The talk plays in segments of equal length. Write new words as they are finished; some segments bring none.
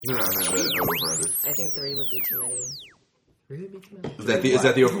No, over-under. I think 3 would be too many. 3 would be too many. Is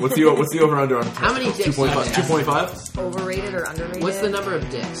that the over? What's the over-under on? How many dicks? 2.5. Overrated or underrated? What's the number of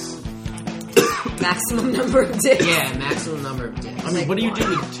dicks? Maximum number of dicks. Yeah, maximum number of dicks. I mean, what do you do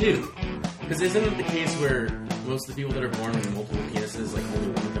with 2? Because isn't it the case where most of the people that are born with multiple penises, like only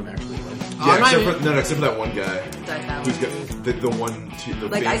one of them actually lives? Yeah, except for that one guy. That who's got the one. The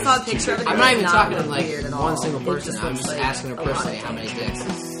like I saw a picture of the guy. I'm not even talking to like one single person. Just I'm just like asking a person lot. how many dicks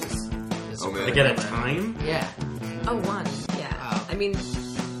is Oh, man. Like at a time? Yeah. Oh, 1. Yeah. Oh. I mean,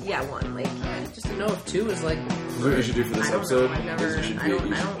 yeah, 1. Like, Just to know if 2 is like... What you should do for this I don't episode know. I've never. is you should I don't.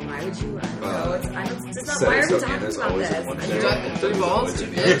 Why would you? I don't know. It's not. set Why are we up talking Anna's about always this? at one I channel. don't- 3 balls, 2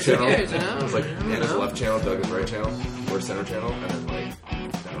 Like, dicks, who channel. cares, you know? It's like I don't Anna's know. left channel, Doug's right channel, or center channel, and then like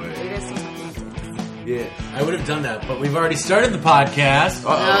that Are you way. guys still talking about this? Yeah. I would have done that, but we've already started the podcast.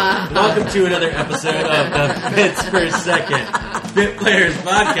 Uh-oh. Welcome to another episode of the Bits Per Second Bit Players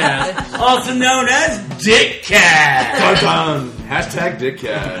Podcast, also known as Dickcast. Hashtag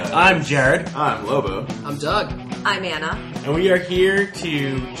Dickcast. I'm Jared, I'm Lobo. I'm Doug. I'm Anna. and we are here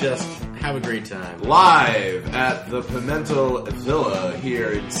to just have a great time. Live at the Pimentel Villa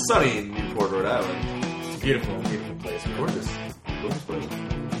here in sunny Newport, Rhode Island. It's a beautiful, beautiful place. Gorgeous. Gorgeous place.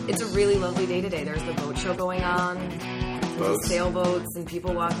 It's a really lovely day today. There's the boat show going on. There's Boats. sailboats and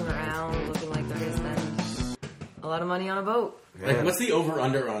people walking around looking like they're going to spend a lot of money on a boat. Like, Yeah. what's the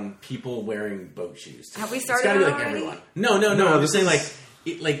over/under on people wearing boat shoes? Have we It's started gotta be that like already? everyone. No. No, I'm this just saying,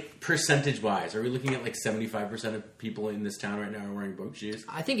 is- like percentage-wise. Are we looking at like 75% of people in this town right now are wearing boat shoes?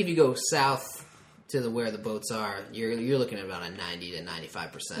 I think if you go south to where the boats are, you're looking at about a 90 to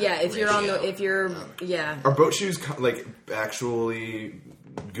 95%. Yeah, if you're on the, ratio. if you're, yeah, Are boat shoes like actually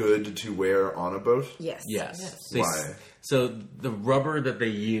good to wear on a boat? yes, Yes. Why? So the rubber that they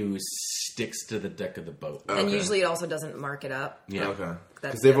use sticks to the deck of the boat. And Okay. usually it also doesn't mark it up. Yeah. Okay. That's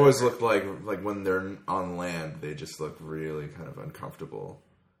Because they've the always other- looked like when they're on land, they just look really kind of uncomfortable.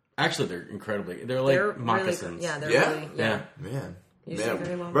 Actually, they're incredibly. They're like They're moccasins. really, yeah, they're Yeah? really, Yeah. Man. Usually Man,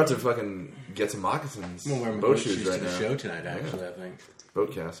 very well we're about to fucking get some moccasins. I'm wearing boat shoes right to the now. show tonight. Actually, I think.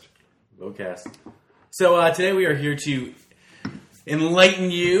 Boatcast. Boatcast. So today we are here to enlighten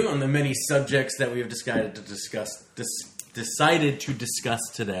you on the many subjects that we have decided to discuss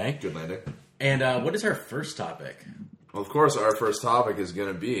today. Good landing. And what is our first topic? Well, of course, our first topic is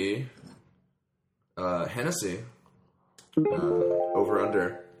going to be Hennessy. Over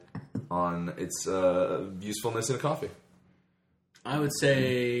under on its usefulness in a coffee. I would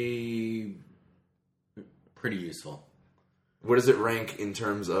say pretty useful. Where does it rank in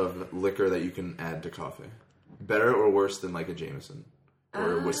terms of liquor that you can add to coffee? Better or worse than like a Jameson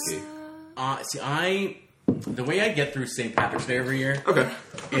or a whiskey? The way I get through St. Patrick's Day every year Okay.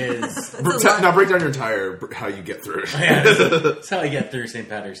 is Now break down your entire how you get through it. yeah, that's how I get through St.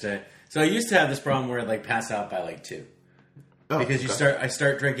 Patrick's Day. So I used to have this problem where I'd like pass out by like 2 Oh, because okay. I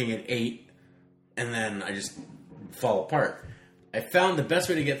start drinking at 8 and then I just fall apart. I found the best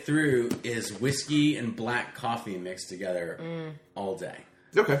way to get through is whiskey and black coffee mixed together all day.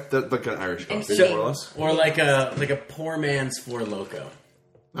 Okay, like an Irish coffee, So- more or less. Or like a poor man's Four Loko.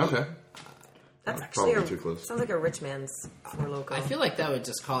 Okay. That's actually Probably too close. sounds like a rich man's Four Loko. I feel like that would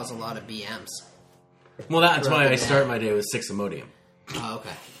just cause a lot of BMs. Well, that's why I Yeah. start my day with 6 Imodium. Oh, okay.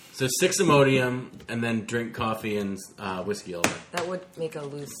 So 6 Imodium and then drink coffee and whiskey all day. That would make a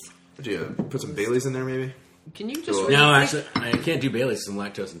loose. Would you put some Baileys in there, maybe? Can you just... Sure. read- No, actually, I can't do Bailey's because I'm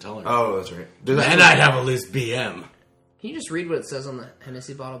lactose intolerant. Oh, that's right. And I'd have a loose BM. Can you just read what it says on the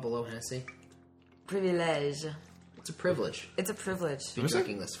Hennessy bottle below Hennessy? Privilege. It's a privilege It's a privilege. to be Is it?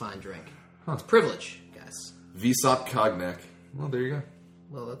 drinking this fine drink. It's privilege, guys. Vsop Cognac. Well, there you go.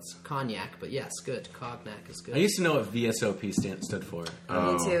 Well, that's cognac, but yes, good. Cognac is good. I used to know what VSOP stood for.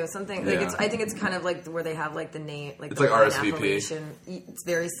 Oh, Me too. Something like yeah. I think it's kind of like where they have like the name, like It's the like line RSVP. appellation. It's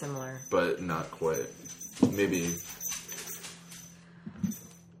very similar. But not quite. Maybe.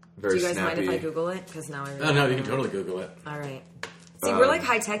 Very Do you guys snappy. mind if I Google it? Because now I. Really Oh, no, you can don't. totally Google it. All right. See, we're like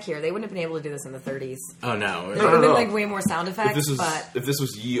high tech here. They wouldn't have been able to do this in the 30s. Oh, no. There would don't have been know. like way more sound effects, If this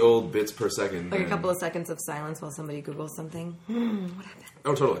was ye old bits per second, like a then- couple of seconds of silence while somebody Googles something. What happened?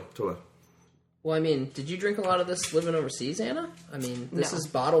 Oh, totally. Well, I mean, did you drink a lot of this living overseas, Anna? I mean, this No. is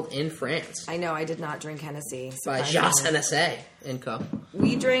bottled in France I know I did not drink Hennessy. by surprisingly. Jacques Hennessy and Co.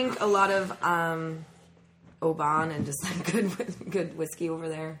 We drink a lot of Oban and just like good whiskey over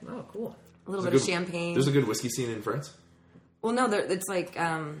there. Oh, cool. A little bit There's of a good- champagne. There's a good whiskey scene in France. Well, no, it's like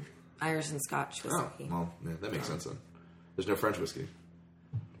Irish and Scotch Oh, whiskey. well, yeah, that makes sense then. There's no French whiskey.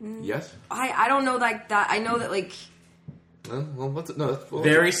 Yes? I don't know like that. I know that like Well, what's it? No, that's well,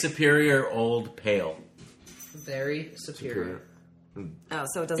 Very superior old pale. Very superior. Oh,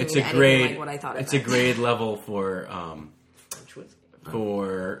 so it doesn't It's mean a anything grade. like what I thought it It's a meant. grade level for French whiskey.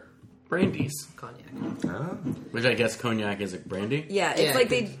 brandies, Cognac. which I guess cognac is a brandy. Yeah, it's Yeah, like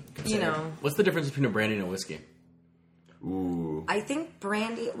good- they, consider. What's the difference between a brandy and a whiskey? Ooh, I think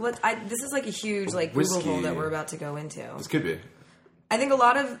brandy. This is like a huge like Whiskey. Google hole that we're about to go into. this could be. I think a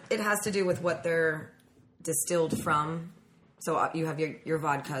lot of it has to do with what they're distilled from. So you have your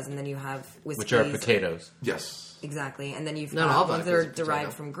vodkas, and then you have whiskeys. Which are potatoes. Yes. Exactly, and then you've Not got all ones that vodkas are are potato.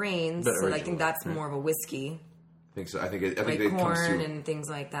 derived from grains. But So I original, think that's right. more of a whiskey, I think so. I think it like comes corn to and things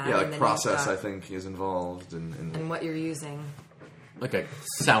like that. yeah, and like then process. you've I got- think is involved in and what you're using. Like a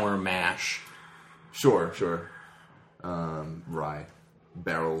sour mash. sure. Rye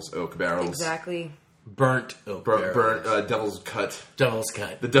barrels, oak barrels, Exactly. Burnt oak burnt barrels. devil's cut. Devil's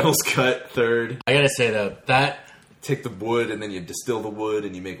cut. The devil's cut third. I gotta say though, that Take the wood and then you distill the wood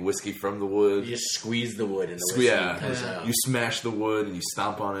and you make whiskey from the wood. you just squeeze the wood and the whiskey comes out. You smash the wood and you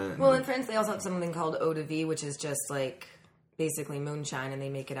stomp on it. Well, in France, they also have something called eau de vie, which is just like basically moonshine, and they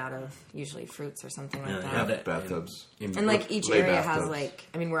make it out of usually fruits or something like Yeah, that. they have that bathtubs. And like each Lay area has bathtubs. like,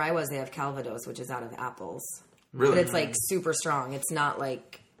 I mean, where I was, they have Calvados, which is out of apples. Really? But it's like super strong. It's not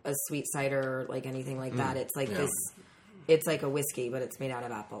like a sweet cider or like anything like that. It's like this. It's like a whiskey, but it's made out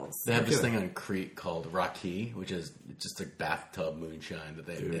of apples. They have this Okay. thing on Crete called Raki, which is just a bathtub moonshine that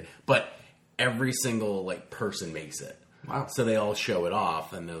they. But every single like person makes it. Wow. So they all show it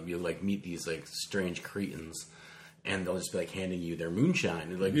off, and you like meet these like strange Cretans, and they'll just be like handing you their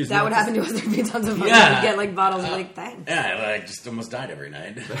moonshine. And, like, That would happen to us. There'd be tons of fun. Yeah. We'd get like bottles. We're like, thanks. Yeah, I like, just almost died every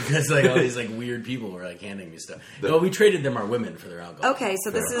night because like all these like weird people were like handing me stuff. Well, we traded them our women for their alcohol. Okay,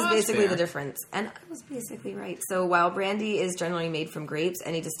 so this is that's basically fair. the difference. And I was basically right. So while brandy is generally made from grapes,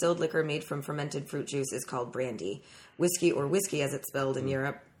 any distilled liquor made from fermented fruit juice is called brandy. Whiskey, or whiskey as it's spelled in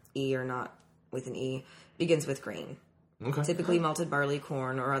Europe, E or not with an E, begins with grain. Okay. Typically malted barley,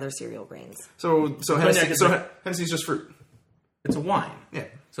 corn, or other cereal grains. So Cognac Hennessy, is like- Hennessy's just fruit. It's a wine. Yeah.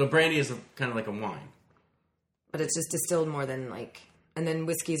 So brandy is kind of like a wine. But it's just distilled more than like... And then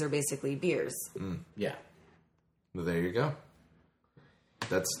whiskeys are basically beers. Yeah. Well, there you go.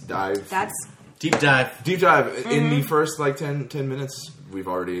 That's dive. That's... Deep dive. Deep dive. In the first like 10 minutes, we've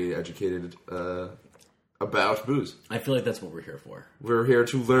already educated about booze. I feel like that's what we're here for. We're here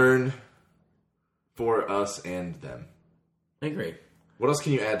to learn for us and them. I agree. What else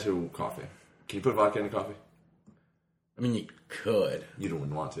can you add to coffee? Can you put vodka in coffee? I mean, you could. You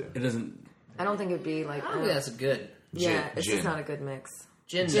don't want to. It doesn't. I don't think it would be like... I don't think that's good. yeah, it's Gin. just not a good mix.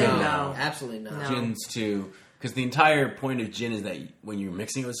 Gin, Gin, no. no. Absolutely not. No. Gins too, because the entire point of gin is that when you're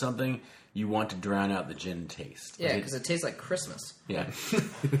mixing it with something, you want to drown out the gin taste. Yeah, Like, because it tastes like Christmas. yeah,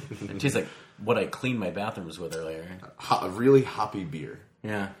 it tastes like what I cleaned my bathrooms with earlier. A really hoppy beer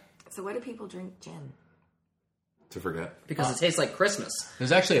Yeah, So why do people drink gin? to forget. Because it tastes like Christmas.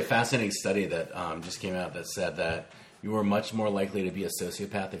 there's actually a fascinating study that just came out that said that you are much more likely to be a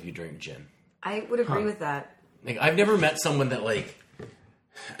sociopath if you drink gin. I would agree with that. Like, I've never met someone that like.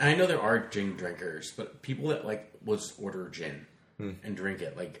 And I know there are gin drinkers, but people that like will just order gin and drink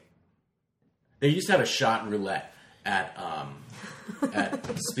it. Like, they used to have a shot roulette at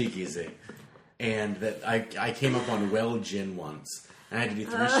Speakeasy, and that I came up on well gin once. And I had to do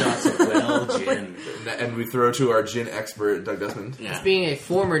 3 shots of well gin. And we throw to our gin expert, Doug Desmond. Yeah. Being a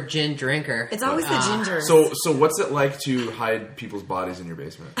former gin drinker, It's always the ginger. So what's it like to hide people's bodies in your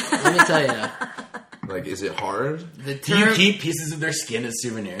basement? let me tell you, Like, is it hard? the Do you term, keep pieces of their skin as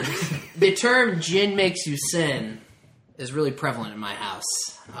souvenirs? the term "gin makes you sin" is really prevalent in my house.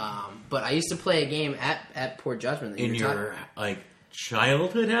 But I used to play a game at Poor Judgment that In you were your like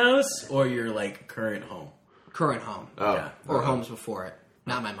childhood house or your like current home? current home, Oh. Yeah. or homes before it.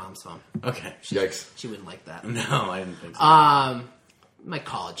 Not my mom's home. Okay. Yikes. She wouldn't like that. No, I didn't think so. My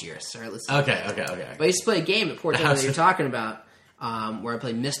college years. All right, let's. Okay. But I used to play a game at Port Judgment that you're talking about, where I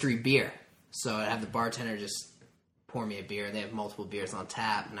played mystery beer. So I'd have the bartender just pour me a beer. They have multiple beers on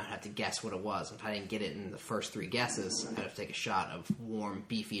tap, and I'd have to guess what it was. If I didn't get it in the first 3 guesses, I'd have to take a shot of warm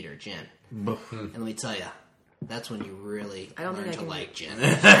Beefeater gin. And let me tell you, that's when you really I don't learn think I to can- like gin.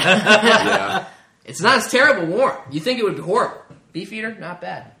 Yeah. It's not as terrible warm. You think it would be horrible. Beefeater, not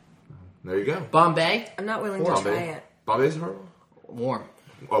bad. There you go. Bombay, I'm not willing to try it. Bombay's horrible? warm.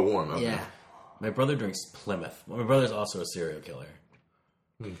 Oh, warm. Okay. Yeah. My brother drinks Plymouth. My brother's also a serial killer.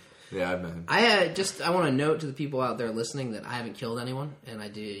 Yeah, I've met him. I want to note to the people out there listening that I haven't killed anyone, and I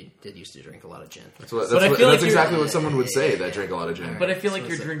did used to drink a lot of gin. That's But I feel like exactly you're- what someone would say that drink a lot of gin. But I feel like So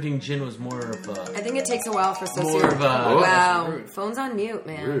your it's drinking gin was more of a... I think it takes a while for More of a- Wow. Phone's on mute,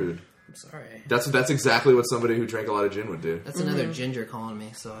 man. Rude. I'm sorry. That's exactly what somebody who drank a lot of gin would do. That's another ginger calling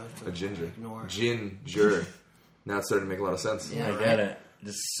me, so I have to A ginger. ignore. Ginger. Now it's starting to make a lot of sense. Yeah. I get it.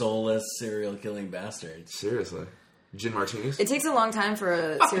 Just soulless serial killing bastards. Seriously. Gin martinis? It takes a long time for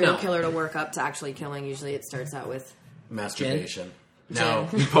a Fuck serial no. killer to work up to actually killing. Usually it starts out with Masturbation. Gin. No.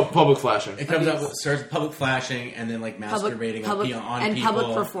 Public flashing. It comes out with starts with public flashing and then like masturbating on and people.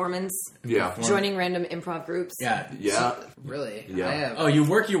 public performance, Yeah. joining random improv groups. Yeah. Yeah. Really? Yeah. I have. Oh, you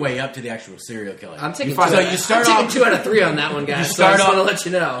work your way up to the actual serial killing. I'm taking find two. out- you start I'm taking off- 2 out of 3 on that one, guys. You start so I'm off- just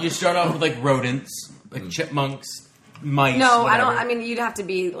gonna let you know. You start off with like rodents, like chipmunks, mice. No, whatever. I don't. I mean, you'd have to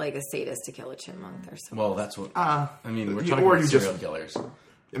be like a sadist to kill a chipmunk or something. Well, that's what. Uh, I mean, we're you- talking or about you serial just- killers.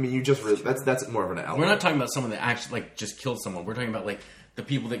 I mean, you just really, that's more of an element. We're not talking about someone that actually like just killed someone. We're talking about like the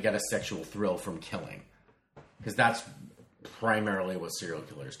people that get a sexual thrill from killing, because that's primarily what serial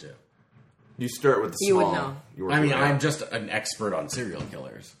killers do. You start with the You would small. know. You work I mean, your way I'm up. just an expert on serial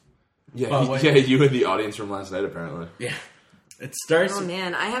killers. Yeah, Well, what- yeah, you and the audience from last night, apparently. Yeah, it starts. Oh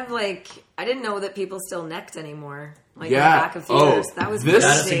man, I have I didn't know that people still necked anymore. Like Yeah. in the back of theaters. Oh, that was this- Is that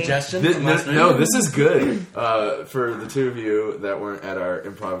a interesting. suggestion? This, from last night? no, this is good. For the two of you that weren't at our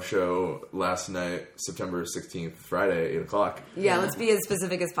improv show last night, September 16th, Friday, 8 o'clock. Yeah, let's be as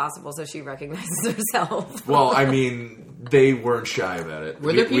specific as possible so she recognizes herself. Well, I mean, they weren't shy about it.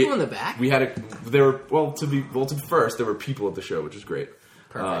 Were there people in the back? We had there were to be first, there were people at the show, which is great.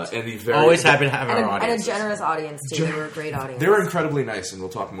 Perfect. And the very Always happy to have and, our a, and a audience. generous audience too. They were a great audience. They were incredibly nice, and we'll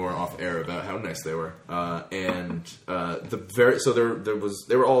talk more off air about how nice they were.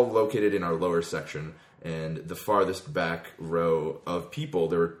 They were all located in our lower section, and the farthest back row of people,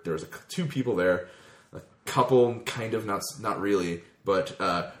 there was 2 people there, a couple kind of not really, but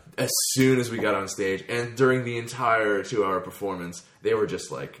as soon as we got on stage and during the entire 2-hour performance, they were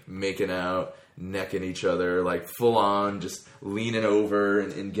just like making out, necking each other, like full on, just leaning over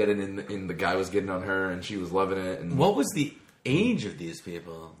and getting in. The guy was getting on her, and she was loving it. And What was the age of these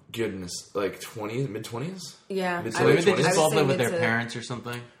people? goodness, like 20s, mid-20s? Yeah. Mid- I So would- Maybe they I just would all say live with their mid to- parents or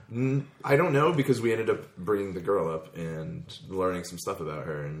something. I don't know, because we ended up bringing the girl up and learning some stuff about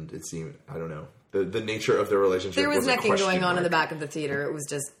her, and it seemed, I don't know, the nature of their relationship. There was a necking question going on in the mark. back of the theater. It was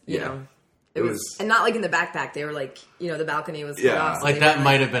just, you Yeah. know. It It was, was- and not like in the backpack. They were like, the balcony was Yeah. cut off. So Like they that were,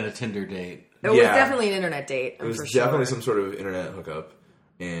 might have been a Tinder date. It was Yeah. definitely an internet date. It was for definitely sure. some sort of internet hookup,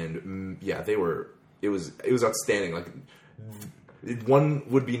 and they were. It was outstanding. Like one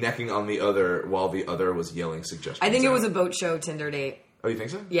would be necking on the other while the other was yelling suggestions. I think it out. was a boat show Tinder date. Oh, you think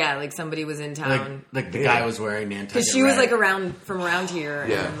so? Yeah, like somebody was in town Like the Yeah. guy was wearing Nantucket because she was Red. like from around here,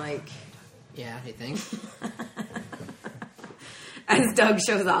 Yeah. and like Yeah, you think? as Doug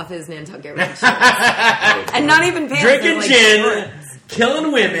shows off his Nantucket Red shorts. And not even pants, drinking like gin, shorts.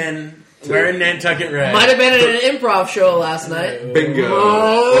 killing women, wearing Nantucket Red. Might have been at an improv show last night. Bingo.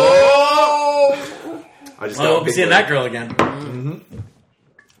 Oh! I just Oh, got we'll be seeing that girl again.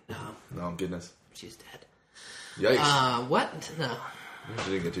 Oh goodness! She's dead. Yikes! What? No.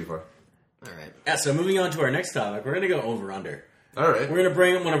 She didn't get too far. All right. Yeah, so moving on to our next topic, we're going to go over-under. All right. We're going to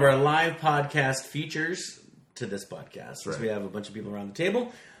bring one of our live podcast features to this podcast. Since Right. we have a bunch of people around the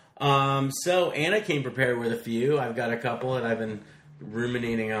table. So Anna came prepared with a few. I've got a couple that I've been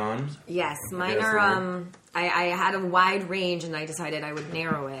ruminating on. Yes, mine Yes, are. Lauren. I had a wide range, and I decided I would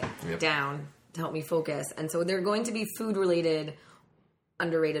narrow it Yep. down to help me focus. And so they're going to be food related,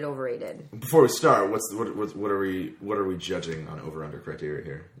 underrated, overrated. Before we start, what are we judging on over/under criteria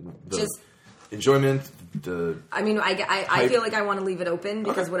here? The Just- enjoyment. The I mean, I Hype. feel like I want to leave it open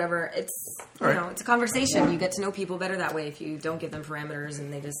because Okay. whatever it's All right. it's a conversation. You get to know people better that way if you don't give them parameters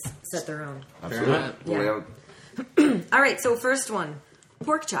and they just set their own. absolutely. enough. Well, All right, so first one,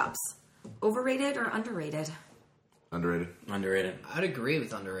 pork chops, overrated or underrated? underrated. Underrated. I'd agree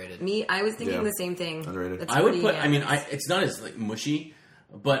with underrated. Me, I was thinking Yeah. the same thing. Underrated. That's I would pretty put. I mean, unanimous. it's not as like mushy,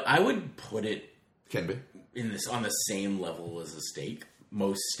 but I would put it Can be. in this on the same level as a steak.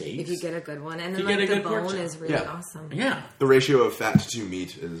 Most steaks. if you get a good one, and If then you like get a the good pork bone chop. is really Yeah. awesome. Yeah, The ratio of fat to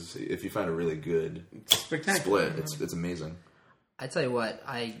meat is, if you find a really good spectacular. split, it's amazing. I tell you what,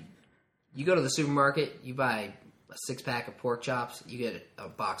 you go to the supermarket, you buy a 6-pack of pork chops, you get a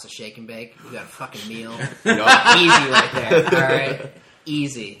box of shake and bake, you got a fucking meal. You know? Easy right there. All right,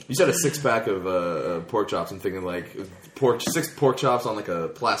 easy. You said a 6-pack of pork chops. I'm thinking like 6 pork chops on like a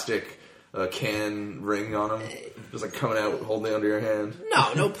plastic can ring on them, just like coming out, holding it under your hand.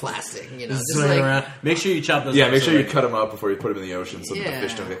 No plastic. You know, just Swing like around. Make sure you chop those. Yeah, up make so sure you like- cut them up before you put them in the ocean, so that Yeah. the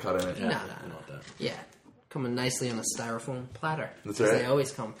fish don't get caught in it. Yeah, No. I want that. yeah, coming nicely on a styrofoam platter. That's as right. They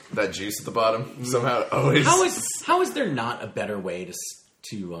always come. That juice at the bottom somehow always How is there not a better way to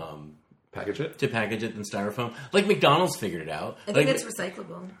package it. package it than styrofoam? Like McDonald's figured it out. I Like think it's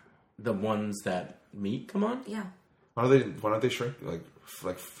recyclable. the ones that meat come on. Yeah. Why don't they shrink like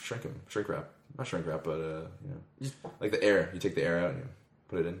shrink them, shrink wrap not shrink wrap, but like the air. You take the air out and you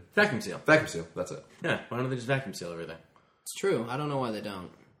put it in. Vacuum seal. Vacuum seal. That's it. Yeah, why don't they just vacuum seal everything? It's true. I don't know why they don't.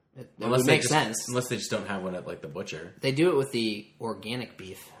 It Unless would they make just, sense. Unless they just don't have one at like the butcher. They do it with the organic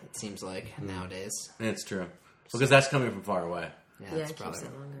beef, it seems like, nowadays. It's true. Because that's coming from far away. Yeah, Yeah, that's it probably...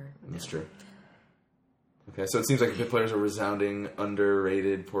 keeps it longer. That's true. Okay, so it seems like pit players are resounding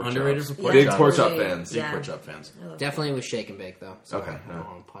underrated pork Underrated chops. for pork Big chops. pork chop Really, fans. Big Yeah. pork chop fans. Definitely with shake and bake, though. So Okay, I don't no.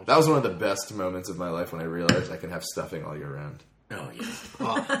 wanna punch That was one of the best moments of my life when I realized I can have stuffing all year round. Oh, yeah.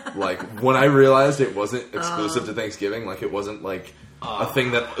 Oh, Like when I realized it wasn't exclusive to Thanksgiving, like it wasn't like a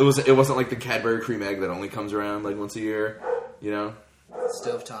thing that it wasn't like the Cadbury cream egg that only comes around like once a year, you know?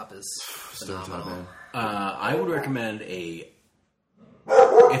 stovetop is Stovetop, phenomenal. man. I would recommend if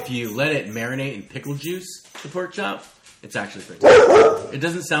you let it marinate in pickle juice, the pork chop, it's actually pretty tasty. It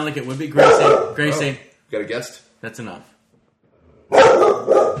doesn't sound like it would be. Gracie, Got a guest? that's enough.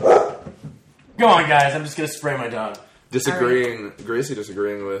 Go on, guys. I'm just going to spray my dog. Gracie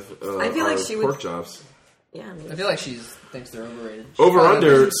disagreeing with I feel like our she would- pork chops. Yeah, I mean, I feel like she thinks they're overrated. Over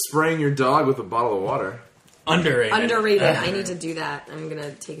under spraying your dog with a bottle of water. Underrated. underrated. I need to do that. I'm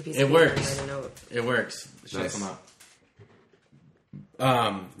gonna take a piece It of paper works. and write a note. It works. It Nice. shuts them up.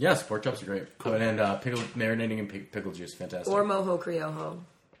 Yes, pork chops are great. And marinating in pickle juice, fantastic. Or mojo criollo.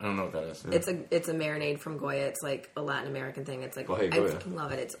 I don't know what that is. It's a marinade from Goya. It's like a Latin American thing. It's like Well, hey, I Goya. fucking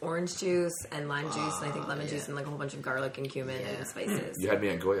love it. It's orange juice and lime juice and I think lemon juice and like a whole bunch of garlic and cumin and spices. You had me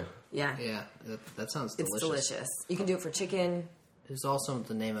at Goya. Yeah. Yeah, that sounds It's delicious. You can do it for chicken. It's also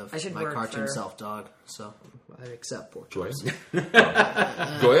the name of I should my work cartoon for- self dog, so I accept pork Goya? chops.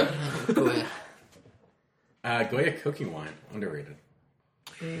 Goya? Go ahead. Goya cooking wine, underrated.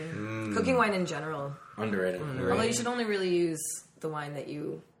 Cooking wine in general. Underrated. Although you should only really use the wine that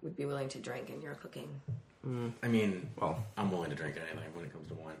you would be willing to drink in your cooking. I mean, Well, I'm willing to drink anything when it comes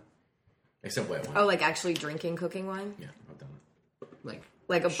to wine, except white wine. Oh, like actually drinking cooking wine? Yeah, I've done it.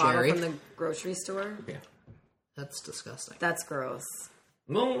 Like a Sherry? bottle from the grocery store? Yeah. That's disgusting. That's gross.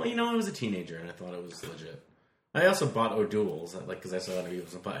 Well, I was a teenager and I thought it was legit. I also bought O'Doul's, because I saw on TV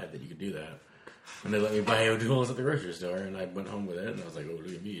was a pothead that you could do that. And they let me buy O'Doul's at the grocery store, and I went home with it, and I was like, oh,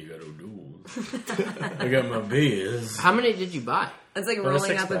 look at me, you got O'Doul's. I got my beers. How many did you buy? It's like a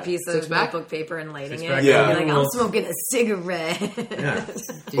rolling up a six-pack. piece of Six-pack? notebook paper and lighting Six-pack. it. Yeah. And you're like, I'm Well- smoking a cigarette. Yeah.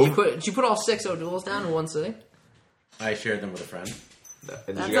 Did you put all 6 O'Douls down in one sitting? I shared them with a friend.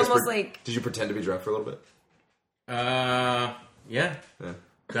 and That's almost like- Did you pretend to be drunk for a little bit? Yeah. Yeah.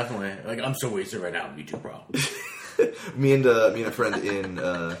 Definitely. Like, I'm so wasted right now, me too, bro. Me and a friend in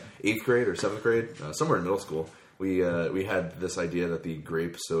 8th grade or 7th grade, somewhere in middle school, we had this idea that the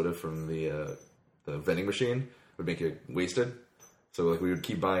grape soda from the vending machine would make you wasted. So like we would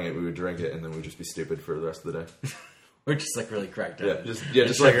keep buying it, we would drink it, and then we'd just be stupid for the rest of the day. We're just like really cracked up. Yeah,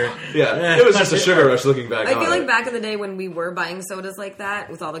 just like sugar. it was just a sugar rush. Looking back, I on feel like it. back in the day when we were buying sodas like that,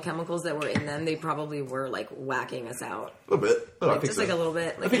 with all the chemicals that were in them, they probably were like whacking us out. a little bit. Oh, I think Just so. like a little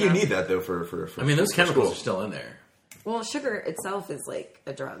bit. Like, I think you know. need that though for I mean, those for chemicals school. are still in there. Well, sugar itself is like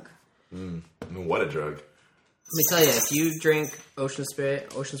a drug. I mean, what a drug! Let me tell you, if you drink Ocean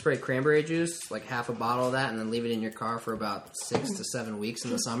Spray cranberry juice, like half a bottle of that, and then leave it in your car for about 6 to 7 weeks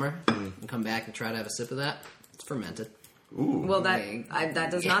in the summer, and come back and try to have a sip of that, it's fermented. Ooh, Well, that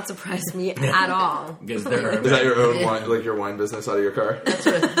does not surprise me at all. Because they're is that your own wine, like your wine business out of your car?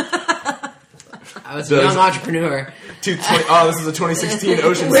 I was a young entrepreneur. This is a 2016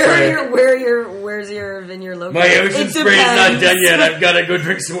 Ocean Where's Spray. your vineyard located? my ocean It spray is not depends. done yet. I've got to go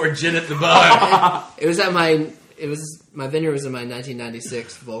drink some more gin at the bar. My vineyard was in my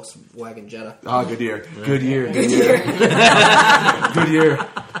 1996 Volkswagen Jetta. Ah, good year. Good year. Good year. Good year.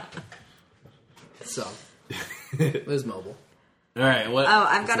 So, it was mobile. All right, what? Oh,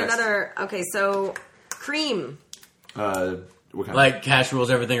 I've got next? another. Okay, so cream. What kind? Like cash rules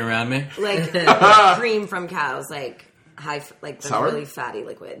everything around me. Like cream from cows, like the Sour? really fatty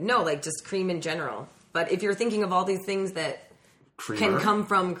liquid. No, like just cream in general. But if you're thinking of all these things that Creamer? can come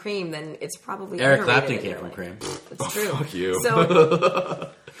from cream, then it's probably Eric underrated Clapton in came your from life. cream. It's true. Fuck you.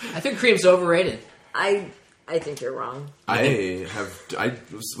 So I think cream's overrated. I think you're wrong. I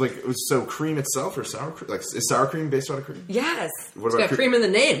was like, so cream itself or sour cream? Like, is sour cream based on a cream? Yes. What It's got cream in the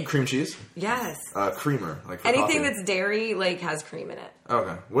name. cream cheese? Yes. Creamer, like for Anything coffee. that's dairy like has cream in it.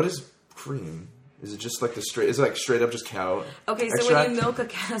 Okay. What is cream? Is it just like is it like straight up just cow? Okay, so extract? when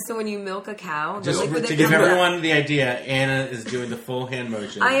you milk a cow, the Just liquid to that give comes out- everyone the idea, Anna is doing the full hand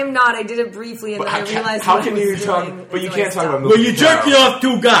motion. I am not. I did it briefly, and But then I realized how what can I was you talk? doing, But you and so I can't talk about stopped. milking Well, you cow. jerked off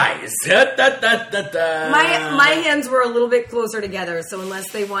two guys. My hands were a little bit closer together, so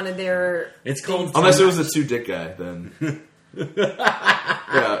unless they wanted their It's called. Unless it was a two dick guy, then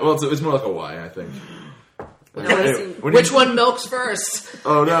Yeah, well, it's more like a Y, I think. Which one milks first?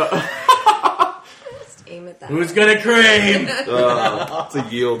 Oh no! Just aim at that. Who's gonna cream? It's a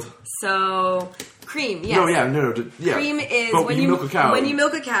yield. So cream, yes. No, yeah. Cream is But when you milk a cow. When you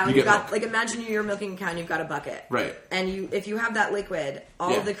milk a cow, you you've get got milk. like imagine you're milking a cow and you've got a bucket, Right. And if you have that liquid,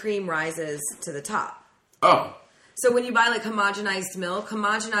 all of the cream rises to the top. Oh, So when you buy like homogenized milk,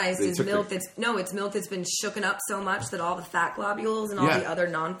 homogenized They is took milk the- it's milk that's been shooken up so much that all the fat globules and all Yeah. the other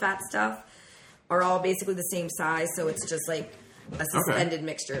non-fat stuff are all basically the same size. So it's just like a suspended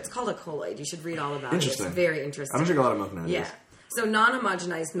mixture. It's called a colloid. You should read all about it. Interesting. It's very interesting. I don't drink a lot of milk nowadays. Yeah. So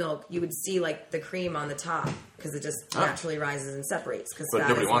non-homogenized milk, you would see like the cream on the top because it just naturally rises and separates. But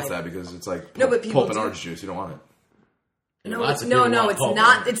nobody wants that because it's like No, but people pulp and do. orange juice. You don't want it. No, Lots of no, people want it's pulp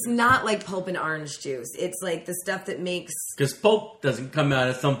not. orange. It's not like pulp and orange juice. It's like the stuff that makes Because pulp doesn't come out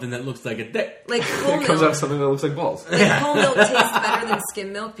of something that looks like a dick. like whole It comes out milk. something that looks like balls. Like whole milk tastes better than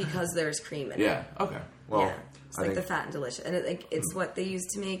skim milk because there's cream in it. Yeah. Okay. Well, Yeah. It's I like think. the fat and delicious, and it's what they use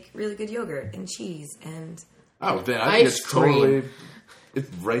to make really good yogurt and cheese and. Oh, then I think Ice it's cream. totally.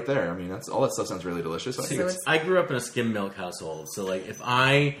 It's right there. I mean, that's all that stuff sounds really delicious. I think So it's, it's- I grew up in a skim milk household, so like if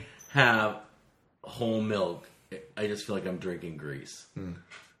I have whole milk, I just feel like I'm drinking grease,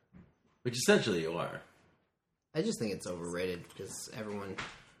 which essentially you are. I just think it's overrated because everyone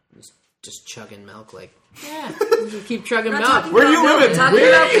is just chugging milk. Like, yeah, you keep chugging We're not milk. talking Where are you about milk, living? we're talking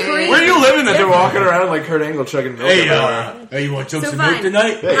about cream. where are you living that they're walking around like Kurt Angle chugging milk? everywhere? Hey, you want to chug So some milk fine.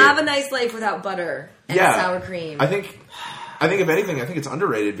 tonight? Have a nice life without butter and Yeah. sour cream. I think if anything, I think it's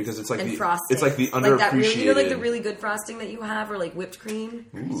underrated because it's like and the frosting. it's like the Like underappreciated. that really, you know, like the really good frosting that you have, or like whipped cream.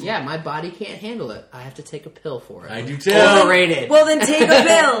 Yeah, my body can't handle it. I have to take a pill for it. I do too. Overrated. Well, then take a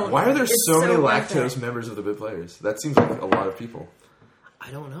pill. Why are there It's so many worth lactose it. members of the Big Players? That seems like a lot of people. I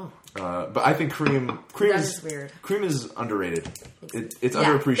don't know. But I think cream That is is weird. Cream is underrated. It's Yeah,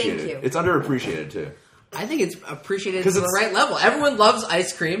 underappreciated. thank you. It's underappreciated too. I think it's appreciated 'Cause to the it's- right level. Everyone loves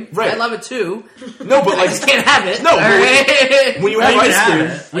ice cream. Right. I love it too. No, but I just can't have it. No, All but right? when you No, have you can ice have cream,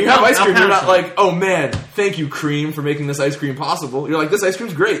 it. when you Like, have ice I'll cream, you're not pound like, oh man, thank you, cream, for making this ice cream possible. You're like, this ice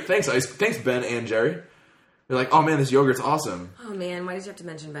cream's great. Thanks, Ben and Jerry. You're like, oh man, this yogurt's awesome. Oh man, why did you have to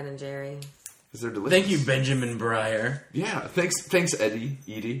mention Ben and Jerry? Because they're delicious. Thank you, Benjamin Breyer. Yeah, thanks, Edie.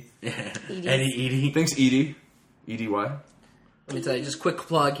 Edie. Eddie. Thanks, Edie. EDY. Let me tell you, just quick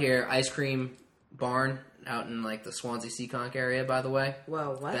plug here. Ice cream barn out in like the Swansea Seekonk area, by the way.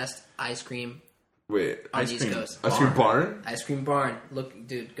 Whoa, what? Best ice cream Wait, on ice the East cream. Coast. cream barn? Ice cream barn. Look,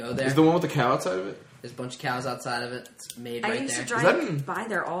 dude, go there. Is the one with the cow outside of it? There's a bunch of cows outside of it. It's made I right used there. to drive that in- by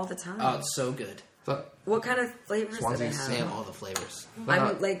there all the time. Oh, it's so good. Is that, What kind of flavors do they Swansea They have? have all the flavors.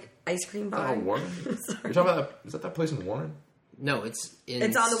 I'm like ice cream oh, bar. Warren? You're talking about that? Is that place in Warren? No, it's in.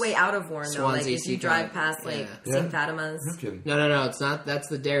 It's on the way out of Warren, though. Like Swansea if you Seacoast. drive past like Yeah. St. No Fatima's. kidding. No, it's not. That's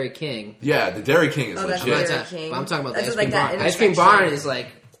the Dairy King. Yeah, the Dairy King is Oh, that's legit. Dairy But King. I'm talking about That's the ice like cream that barn. Ice cream intersection. barn is like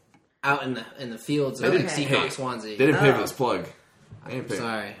out in the fields of didn't Seacock, pay. Swansea. They didn't pay Oh. for this plug. They didn't pay.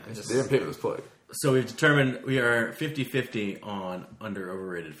 Sorry, I just They didn't pay for this plug. So we've determined we are 50-50 on under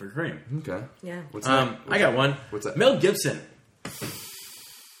overrated for cream. Okay. Yeah. What's that? I got one. What's that? Mel Gibson.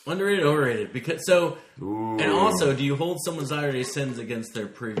 Underrated, overrated. Because so, Ooh. and also, do you hold someone's irony sins against their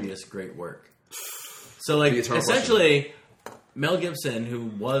previous great work? So, like, The eternal essentially, Mel Gibson, who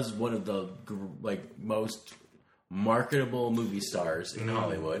was one of the most marketable movie stars in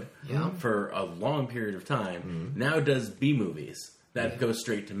Hollywood for a long period of time, now does B movies that go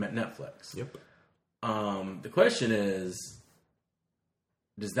straight to Netflix. Yep. The question is,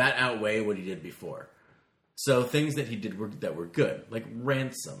 does that outweigh what he did before? So things that he did that were good, like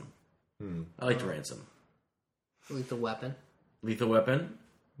Ransom. I liked Ransom. Lethal Weapon. Lethal Weapon.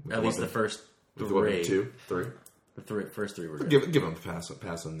 At least the first Lethal Weapon three. 2, 3. First three were good. Give them a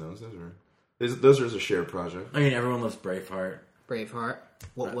pass on those. Those are a shared project. I mean, everyone loves Braveheart. Braveheart.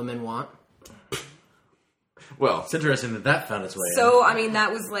 What Women Want. Well, It's interesting that found its way in. So I mean,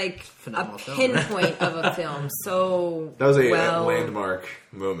 that was like Phenomenal a film. pinpoint of a film. So that was a well, landmark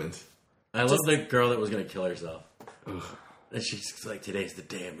moment. I love the girl that was going to kill herself. And she's like, today's the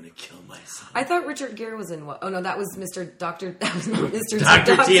day I'm going to kill myself. I thought Richard Gere was in what? Oh no, that was Mr. Doctor. That was not Mr.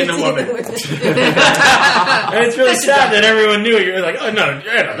 Dr. T and the Woman. Woman. And it's really sad that everyone knew it. You're like, oh no,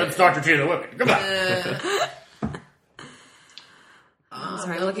 that's Dr. T and the Woman. Come on. I'm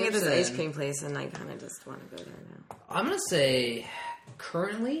sorry, I'm looking at this ice cream place, and I kind of just want to go there now. I'm gonna say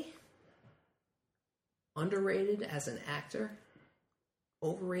currently underrated as an actor,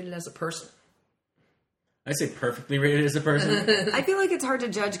 overrated as a person. I say perfectly rated as a person. I feel like it's hard to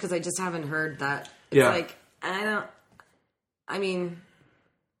judge because I just haven't heard that. It's Yeah. like I mean,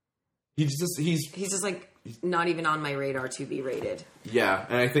 He's he's just like not even on my radar to be rated. Yeah,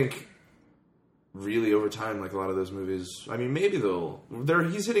 and I think really over time, like a lot of those movies, I mean, maybe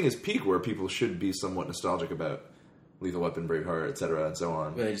he's hitting his peak where people should be somewhat nostalgic about Lethal Weapon, Braveheart, etc., and so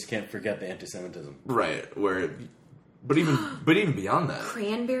on. But they just can't forget the anti-Semitism. Right, but even beyond that,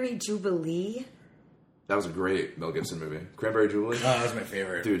 Cranberry Jubilee. that was a great Mel Gibson movie. Cranberry Jubilee. Oh, that was my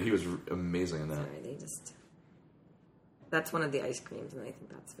favorite. Dude, he was amazing in that. Sorry, that's one of the ice creams, and I think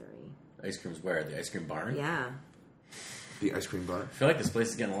that's very... Ice cream's where? The ice cream barn? Yeah. The ice cream bar. I feel like this place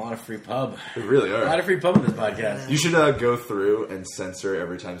is getting a lot of free pub. They really A lot are. of free pub in this podcast. You should go through and censor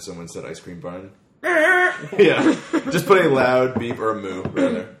every time someone said ice cream barn. Yeah. Just put a loud beep or a moo,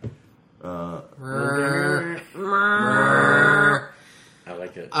 rather. I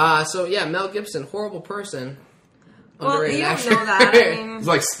like it. So yeah, Mel Gibson, horrible person. Well, Underrated you don't actor. know that. I mean... It's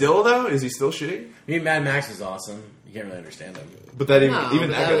like, still, though? Is he still shitty? I mean, Mad Max is awesome. You can't really understand him. But that even No,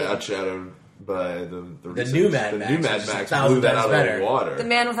 that but got outshadowed by the new Mad Max, The new Mad which is Max 1,000 blew that times out better. of the water. The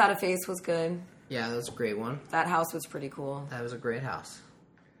Man Without a Face was good. Yeah, that was a great one. That house was pretty cool. That was a great house.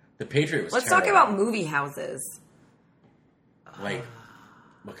 The Patriot was Let's terrible. talk about movie houses. Like,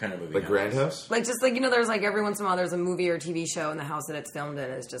 what kind of movie? Like Grand House? Like, just like, there's like every once in a while there's a movie or TV show, and the house that it's filmed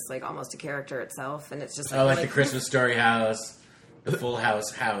in is just like almost a character itself, and it's just like... Oh, like the Christmas Story house. The Full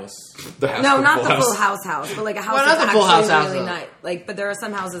House house. The house No, from not the Full Full House, but like a house Well, that's not the Full actually House really though. nice. Like, but there are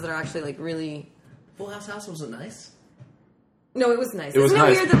some houses that are actually like really... Full House was it nice? No, it was nice. It was Isn't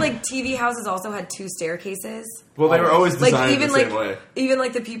nice. it weird that like TV houses also had 2 staircases? Well, they were always Like designed even the like same way. even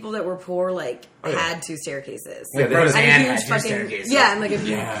like the people that were poor like yeah. had 2 staircases. Yeah, they Roseanne And a had huge 2 fucking staircases. yeah, and like a huge,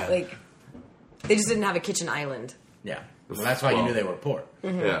 Yeah. like they just didn't have a kitchen island. Yeah. Well, that's why you knew they were poor.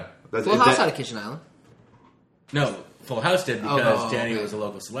 Yeah. That's, Full House had a kitchen island. No, Full House did because Oh, Danny okay. was a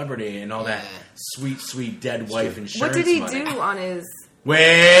local celebrity and all that Yeah. sweet, sweet dead wife insurance What did he money. do on his?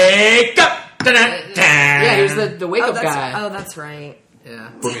 Wake up! Da-da-da. Yeah, he was the wake up that's, guy. oh, that's right. Yeah.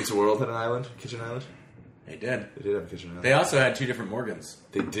 Boy Meets World had an island, kitchen island. They did. They did have a kitchen island. They also had 2 different Morgans.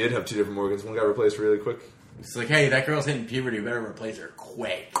 They did have 2 different Morgans. One got replaced really quick, It's like, hey, that girl's hitting puberty. We better replace her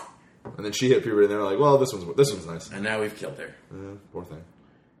quick. and then she hit puberty, and they were like, "Well, this one's nice." And now we've killed her. Poor thing.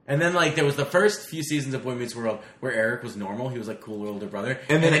 And then, like, there was the first few seasons of Boy Meets World where Eric was normal. He was, like, cool older brother.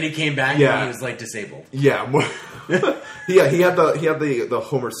 And then he came back Yeah. and he was, like, disabled. Yeah, more, yeah. He had the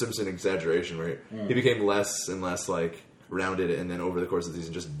Homer Simpson exaggeration, right? He became less and less like rounded, and then over the course of the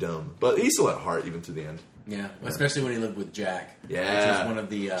season, just dumb. But he still had heart even to the end. Yeah. Especially when he lived with Jack. Yeah, Which was one of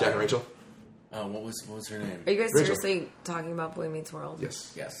the... Jack and Rachel. What was her name? Are you guys Rachel. seriously talking about Boy Meets World?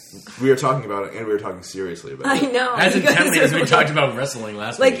 Yes, Yes. we were talking about it, and we were talking seriously about I it. know. As you guys intently are as we like- talked about wrestling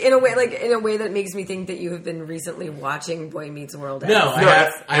last Like week. in a way that makes me think that you have been recently watching Boy Meets World. No, I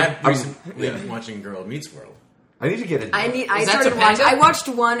have I'm- recently yeah. been watching Girl Meets World. I need to get into. I that started watching. Topanga? I watched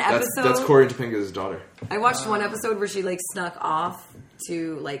one episode. That's Corey and Topanga's daughter. I watched one episode where she like snuck off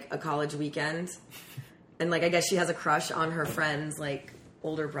to like a college weekend, and like I guess she has a crush on her friend's like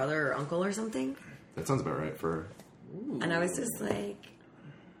older brother or uncle or something. That sounds about right for. And I was just like,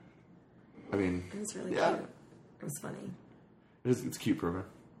 I mean, it was really Yeah. cute. It was funny. it's a cute program.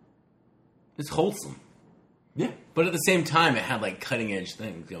 It's wholesome. Yeah, But at the same time, it had, like, cutting-edge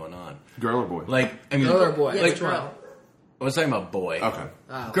things going on. girl or boy? Like, I mean... Girl or boy? Yeah, Like, it's girl. I was talking about boy. Okay.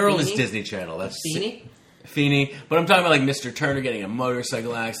 Girl is Feeny? Disney Channel. That's Feeny? Feeny. But I'm talking about, like, Mr. Turner getting in a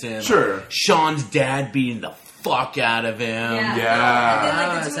motorcycle accident. Sure. Like, Sean's dad beating the fuck out of him. Yeah. And then Oh, like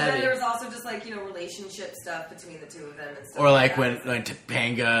the that's two of them, heavy. there was also just like relationship stuff between the two of them and stuff. Or like that. when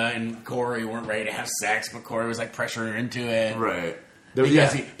Topanga and Corey weren't ready to have sex, but Corey was like pressuring her into it. Right.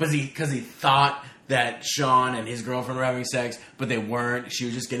 Because he thought that Sean and his girlfriend were having sex, but they weren't. She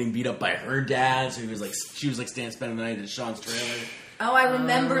was just getting beat up by her dad, so she was like spending the night in Sean's trailer. Oh, I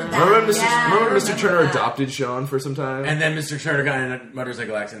remember that. Remember Mr. Yeah, I remember Mr. remember Turner that. adopted Sean for some time? And then Mr. Turner got in a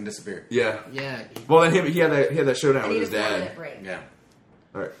motorcycle accident and disappeared. Yeah. Yeah. Well, then he had that showdown I with need his a 4-minute dad. break. Yeah.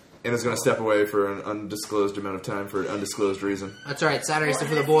 All right. And is going to step away for an undisclosed amount of time for an undisclosed reason. That's all right. Saturdays are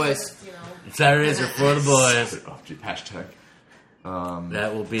for the boys. Saturdays are for the boys. Oh, gee, hashtag.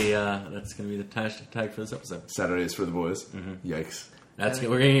 That will be that's going to be the tag for this episode. Saturdays for the boys. Yikes.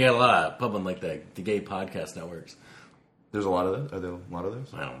 We're going to get a lot of pub on like the gay podcast networks. There's a lot of those? Are there a lot of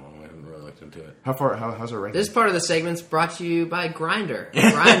those? I don't know. I haven't really looked into it. How's our ranking? This part of the segment's brought to you by Grindr.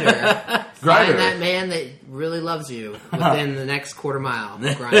 Grindr. Grindr. Find that man that really loves you within the next quarter mile.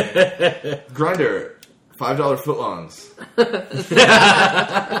 Grindr. Grindr. $5 footlongs.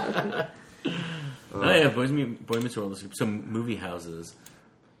 Oh yeah, Boy Meets World. Some movie houses.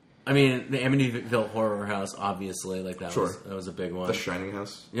 I mean, the Amityville Horror House, obviously, like that. Sure. That was a big one. The Shining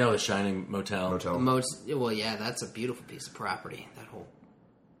House. Yeah, the Shining Motel. Motel. Well, yeah, that's a beautiful piece of property. That whole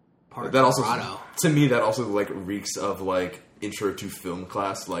Park That also, Colorado. to me, that also like reeks of like intro to film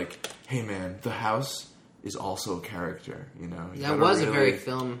class. Like, hey man, the house is also a character. You know, you That gotta was a really- very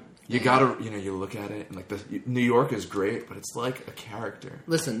film. You thing. gotta, you look at it and like New York is great, but it's like a character.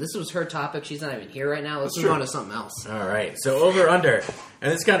 Listen, this was her topic. She's not even here right now. Let's That's move true. on to something else. All right, so over under,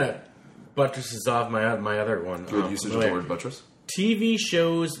 and this kind of buttresses off my other one. Good usage of the word buttress. TV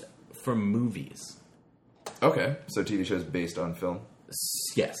shows from movies. Okay, so TV shows based on film.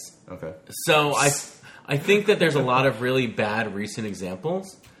 Yes. Okay, So I think that there's a lot of really bad recent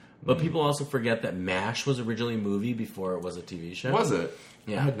examples, but people also forget that MASH was originally a movie before it was a TV show. was it?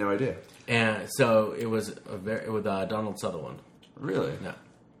 Yeah. I had no idea. And so it was with Donald Sutherland. Really? Yeah.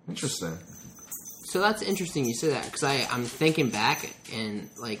 Interesting. So that's interesting you say that because I'm thinking back and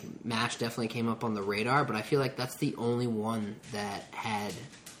like MASH definitely came up on the radar, but I feel like that's the only one that had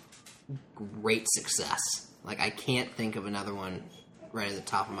great success. Like I can't think of another one right at the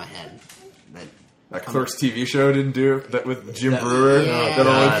top of my head That Clerks TV show didn't do it that with Jim That- Brewer Yeah. that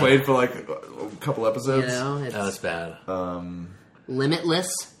only God. played for like a couple episodes. you know, it's That was bad.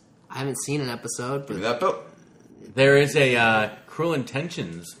 Limitless. I haven't seen an episode, Give me but that belt. There is a Cruel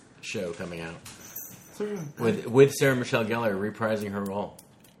Intentions show coming out with Sarah Michelle Gellar reprising her role.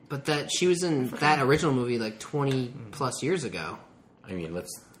 that she was in that original movie like 20 plus years ago. I mean, it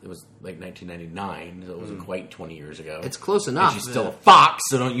was like 1999, so it wasn't quite 20 years ago. It's close And enough. she's still a fox,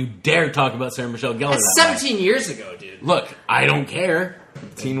 so don't you dare talk about Sarah Michelle Gellar That's that way. 17 years ago, dude. Look, I don't care.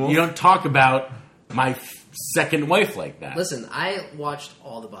 Teen Wolf. You don't talk about my second wife like that. Listen, I watched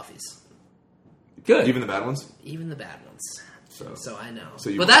all the Buffys, Good. Even the bad ones. even the bad ones. So I know. So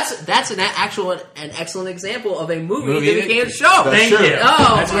you- but that's an excellent example of a movie Movie that became a that- show. That's Thank true. you.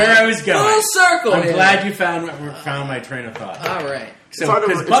 Oh, That's where I was going. Full circle. I'm here. glad you found my train of thought. All right. It's hard to-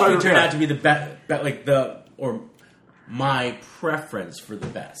 Because it's Buffy hard to- turned yeah. out to be my preference for the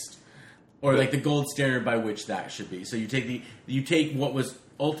best, or like the gold standard by which that should be. So you take what was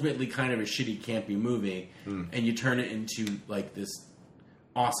ultimately kind of a shitty campy movie, and you turn it into like this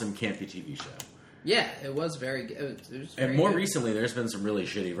awesome campy TV show. Yeah, it was very good. It was very And more good. recently, there's been some really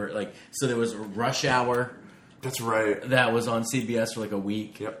shitty. So there was Rush Hour That's right. that was on CBS for like a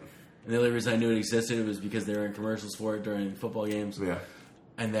week. Yep. And the only reason I knew it existed was because they were in commercials for it during football games. Yeah.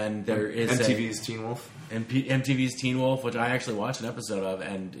 And then there is MTV's Teen Wolf. MTV's Teen Wolf, which I actually watched an episode of,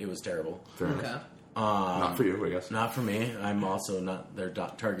 and it was terrible. Fair enough. Okay. Not for you, I guess. Not for me. I'm also not their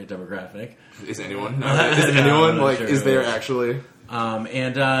target demographic. Is anyone? No. Is anyone I'm not like? sure. Is there actually?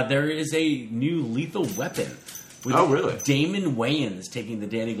 And there is a new Lethal Weapon. With Oh, really? Damon Wayans taking the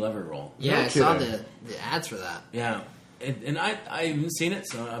Danny Glover role. Yeah, No I saw kidding. the ads for that. Yeah, and I haven't seen it,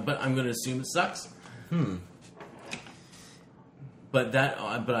 so but I'm going to assume it sucks. But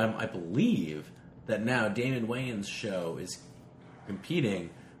I believe that now Damon Wayans' show is competing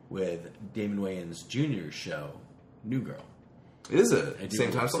with Damon Wayans Jr.'s show, New Girl. Is it I do same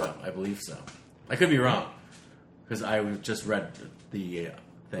believe time so. slot? I believe so. I could be wrong because I just read the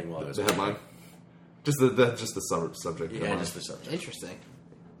thing while I was The headline. Just the subject. Yeah, headline. just the subject. Interesting.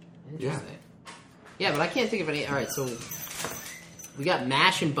 Yeah, but I can't think of any. All right, so we got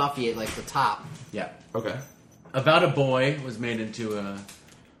MASH and Buffy at like the top. Yeah, Okay. About a Boy was made into a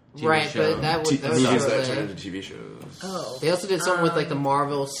TV Right, show. but that was Movies sort that of turn the- into TV shows. Oh, They also did something with like the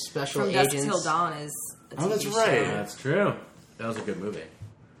Marvel Special From Dusk Agents. Till Dawn is. a Oh, that's TV right. show. That's true. That was a good movie.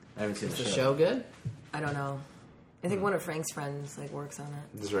 I haven't seen Is the the show. show good? I don't know. I think one of Frank's friends like works on it.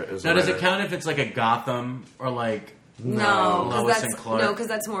 That's right. Now, does it count if it's like a Gotham or like No, Lois because and that's Clark? no, because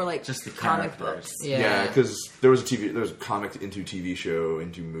that's more like Just the comic characters. books. Yeah, because there was a comic into TV show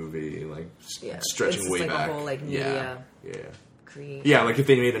into movie, like Yeah, stretching it's way like back. a whole like yeah, media yeah, creation. yeah. Like if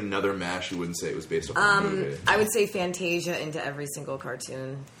they made another MASH, you wouldn't say it was based off of a movie. I would say Fantasia into every single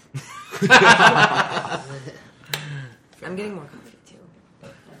cartoon. I'm getting more coffee too.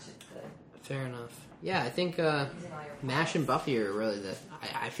 That's just good. Fair enough. Yeah, I think MASH and Buffy are really the.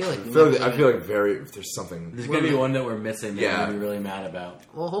 I feel like. I feel like there's something There's gonna be one that we're missing that Yeah. I'm gonna be really mad about.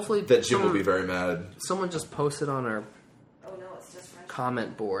 Well, hopefully that Jim will be very mad. Someone just posted on our Oh no, it's just fresh.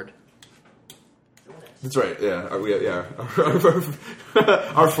 comment board. That's right. Yeah,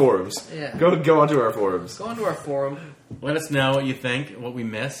 our forums. Yeah. Go onto our forums. Go onto our forum. Let us know what you think, what we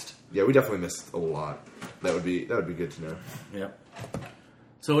missed. Yeah, we definitely missed a lot. That would be good to know. Yep.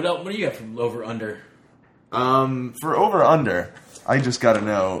 So what do you got from over under? For over under, I just got to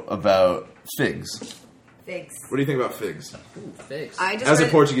know about figs Figs. What do you think about figs? Ooh, figs. I just As a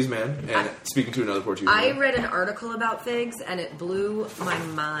read- Portuguese man, and speaking to another Portuguese I man, read an article about figs, and it blew my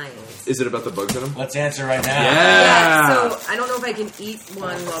mind. is it about the bugs in them? Let's answer right now. Yeah, so I don't know if I can eat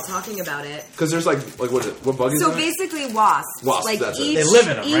one while talking about it. Because there's like what is it? What bug is So it? basically, wasps. Wasps, Like that's it. each, They live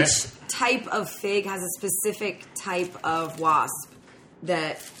in 'em, each right? type of fig has a specific type of wasp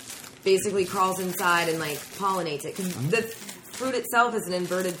that basically crawls inside and like pollinates it. Because the fruit itself is an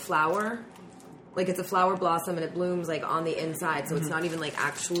inverted flower. Like it's a flower blossom and it blooms like on the inside, so it's not even like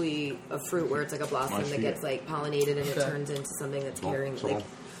actually a fruit where it's like a blossom that gets like pollinated and it turns into something that's carrying. Like,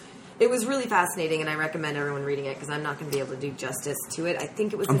 it was really fascinating, and I recommend everyone reading it because I'm not going to be able to do justice to it. I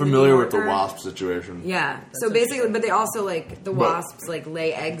think it was. I'm in the familiar New with the Yorker. wasp situation. Yeah. So basically, but they also like the wasps like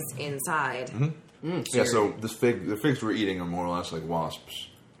lay eggs inside. Yeah, so the figs we're eating are more or less like wasps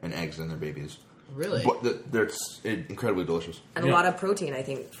and eggs in their babies. Really? But they're incredibly delicious. And a lot of protein, I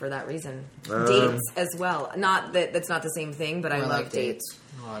think, for that reason. Dates as well. Not that that's not the same thing, but I I love like dates. dates.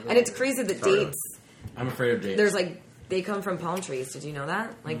 Oh, I And love it's crazy that dates. I'm afraid of dates. There's like they come from palm trees. Did you know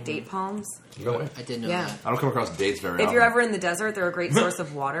that? Like date palms. No way. I did know Yeah. that. I don't come across dates very If often. you're ever in the desert, they're a great source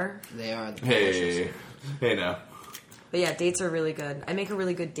of water. They are delicious. Hey now. But yeah, dates are really good. I make a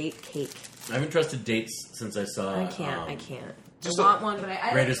really good date cake. I haven't trusted dates since I saw. I can't. just I want one, but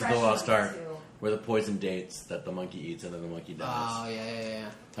I Raiders of the fresh Lost ones, Ark, too. where the poison dates that the monkey eats and then the monkey dies. Oh, yeah.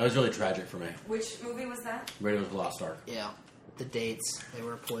 That was really tragic for me. Which movie was that? Raiders of the Lost Ark. Yeah. The dates, they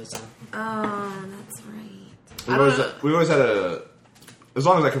were poison. Oh, that's right. We've always had as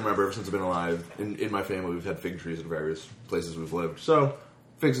long as I can remember, ever since I've been alive, in my family, we've had fig trees in various places we've lived. So,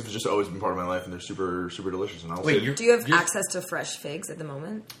 figs have just always been part of my life, and they're super, super delicious. And I'll Wait, say, Do you have access to fresh figs at the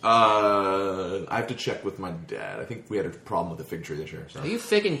moment? I have to check with my dad. I think we had a problem with the fig tree this year. So. Are you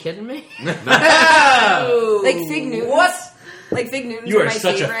figgin' kidding me? Like fig Newtons? What? Like fig Newtons You are are my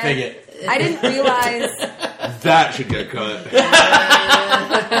such favorite. a figgot. I didn't realize. That should get cut.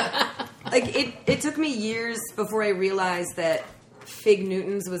 Like it took me years before I realized that Fig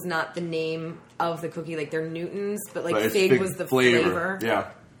Newtons was not the name of the cookie. Like they're Newtons, but like But it's fig was the flavor.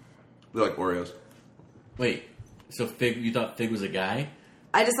 Yeah. They're like Oreos. Wait, so Fig? You thought Fig was a guy?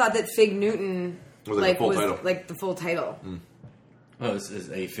 I just thought that Fig Newton Was like the full was title. like the full title. Oh, this is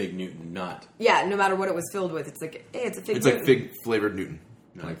a Fig Newton, not. Yeah, no matter what it was filled with, it's like hey, it's a Fig. It's Newton. like fig flavored Newton.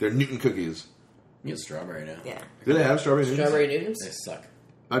 Like they're Newton cookies. You get strawberry now. Yeah. Do they have strawberry Newtons? Strawberry Newtons? They suck.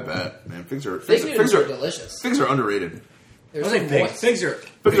 I bet. Man, figs are Fig Newtons are delicious. Figs are underrated. They're I so think figs. moist. Figs are.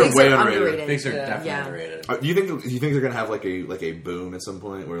 Figs are Figs way are underrated. underrated. Figs are Yeah. definitely Yeah. underrated. Do you think they're gonna have like a boom at some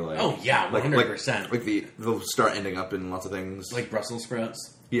point where like Oh, yeah, like 100%. like they'll start ending up in lots of things Like Brussels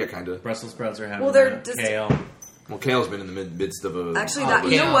sprouts. yeah kind of Brussels sprouts are having. Well, they're that. just- kale. well kale's been in the midst of a Actually, Oh, that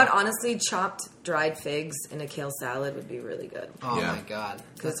you yeah. know what? Honestly, chopped dried figs in a kale salad would be really good. Oh Yeah. my god.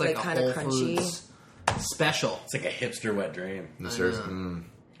 It's That's like like, kinda a Whole crunchy. Foods special. It's like a hipster wet dream. Mm.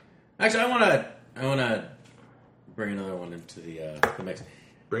 Actually, I want to bring another one into the mix.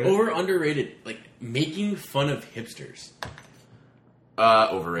 Bring it. Over underrated, like making fun of hipsters.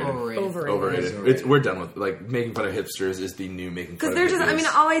 Overrated. Overrated. We're done with like making fun of hipsters is the new making fun Because of they're just, I hippies. mean,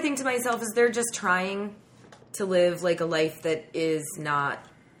 all I think to myself is they're just trying to live like a life that is not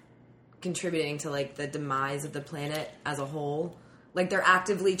contributing to like the demise of the planet as a whole. Like they're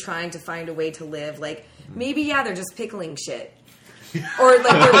actively trying to find a way to live. Like maybe, yeah, they're just pickling shit. Or like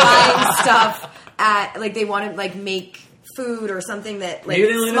they're buying stuff at, like they want to like make food or something that like Maybe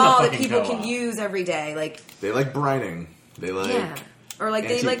they live in a small that fucking people co-op. can use every day. Like, They like brining. They like yeah. Or like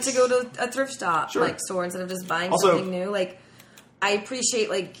they like to antiques. go to a thrift shop Sure. like store instead of just buying Also- something new. Like I appreciate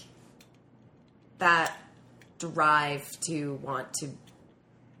like that drive to want to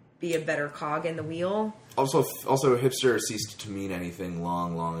be a better cog in the wheel. Also, hipster ceased to mean anything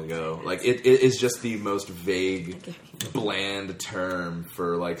long ago. Like it is just the most vague, bland term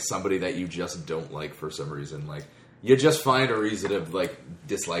for like somebody that you just don't like for some reason. Like you just find a reason to like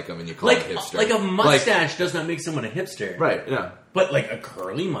dislike them and you call Like it hipster. like a mustache does not make someone a hipster, right? Yeah. But like a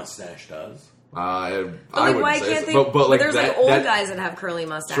curly mustache does. I But like, wouldn't why say can't they? so. But like there's that, like old that- guys that have curly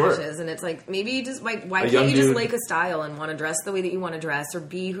mustaches, and it's like maybe you just like why A can't young you just dude- like a style and want to dress the way that you want to dress or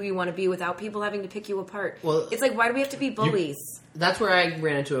be who you want to be without people having to pick you apart? Well, it's like why do we have to be bullies? That's where I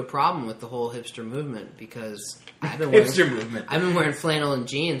ran into a problem with the whole hipster movement because I've been wearing, Hipster movement. I've been wearing flannel and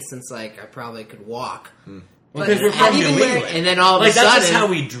jeans since like I probably could walk. Because we're have from you New been wearing- England. And then all of Like, a that's sudden, just how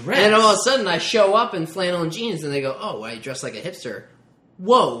we dress. And then all of a sudden, I show up in flannel and jeans, and they go, "Oh, why you dress like a hipster?"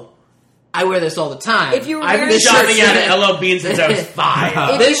 Whoa, I wear this all the time. If you were I've been wearing shopping at LL Bean since I was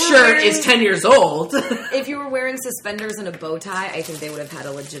 5. This If you were shirt wearing- is 10 years old. if you were wearing suspenders and a bow tie, I think they would have had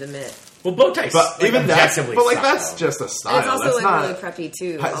a legitimate. Well, bow ties, But even that's, objectively but like suck, that's though. just a style. It's also that's like not really preppy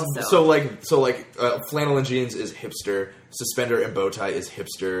too. Also, so flannel and jeans is hipster. Suspender and bow tie is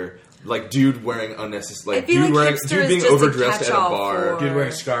hipster. Like dude wearing unnecessary, I feel hipster dude being is just a overdressed at a catch-all bar, for- Dude wearing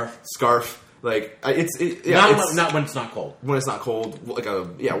a scarf. scarf. Like it's Not when it's not cold. when it's not cold. Like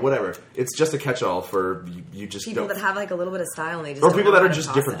whatever. It's just a catch-all for you just people don't. that have like a little bit of style and they just Or don't people know that how are to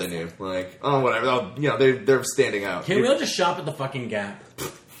just different than process you. it. Like, whatever. They're standing out. Can we all just shop at the fucking Gap?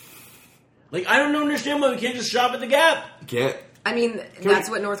 Like, I don't understand why we can't just shop at the Gap. Can't. I mean, that's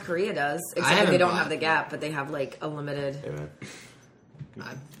what North Korea does. Except that haven't they don't bought- have the Gap, but they have like a limited. Hey, man.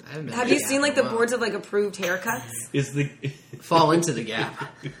 I haven't been Have to you Gap seen like in the a while. boards of like approved haircuts? Is the Fall into the Gap.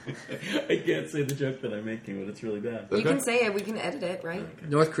 I can't say the joke that I'm making, but it's really bad. You Okay. can say it. We can edit it, right?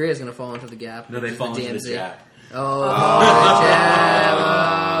 North Korea is going to fall into the Gap. No, they which is fall the into the DMZ. Gap. Oh, the jab.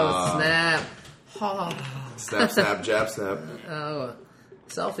 Oh, snap. Oh, Snap, jab, snap. oh,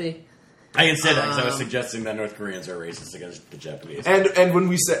 selfie. I can say that because I was suggesting that North Koreans are racist against the Japanese. And when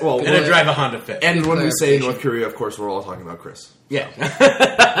we say And I drive a Honda Fit. and when we say Clarification. North Korea, of course, we're all talking about Chris. yeah.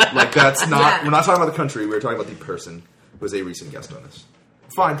 Like that's not. Yeah. We're not talking about the country. We're talking about the person who was a recent guest on this.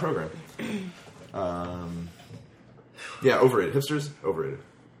 Fine program. Yeah, overrated. Hipsters, overrated.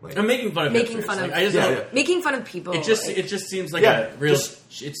 Like, I'm making fun of Making hipsters. fun of Like, I just Yeah, don't- yeah. making fun of people. It just seems like Yeah, a real.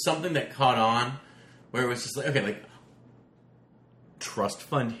 just- It's something that caught on, where it was just like, okay, like trust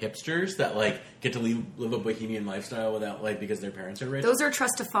fund hipsters that like get to live a bohemian lifestyle without like because their parents are rich. Those are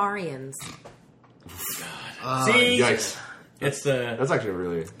Trustafarians. See, yikes. it's the That's actually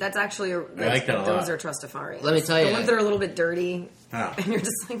really. That's actually like that a those lot. are Trustafarians. Let me tell the you. ones that are a little bit dirty, oh. and you're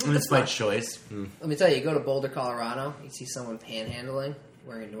just like, what It's the my fuck? choice. Let me tell you, you go to Boulder, Colorado, you see someone panhandling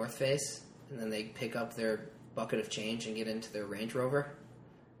wearing a North Face, and then they pick up their bucket of change and get into their Range Rover,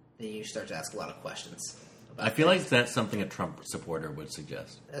 then you start to ask a lot of questions. I feel like that's something a Trump supporter would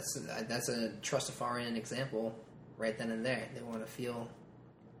suggest. That's a Trustafarian example right then and there. They want to feel...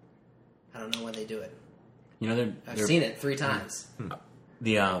 I don't know why they do it. You know, I've seen it 3 times.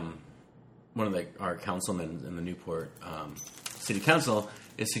 the one of our councilmen in the Newport City Council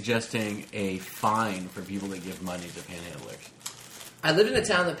is suggesting a fine for people that give money to panhandlers. I lived in a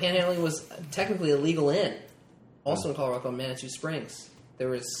town that panhandling was technically illegal in. Also in Colorado called Manitou Springs. There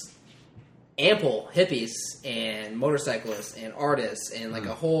was ample hippies and motorcyclists and artists and like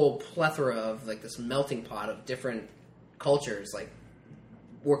a whole plethora of like this melting pot of different cultures, like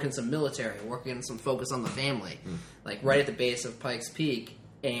working some military, working some focus on the family, like right at the base of Pikes Peak,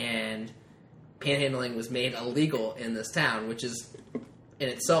 and panhandling was made illegal in this town, which is in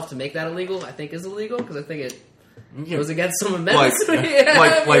itself to make that illegal, I think is illegal because I think it goes against some amendments. Like,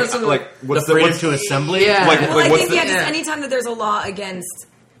 Yeah, you know, some of what's The freedom what's, to assembly. Yeah. like, Well, I what's think the, just Yeah. anytime that there's a law against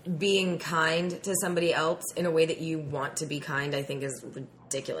being kind to somebody else in a way that you want to be kind, I think is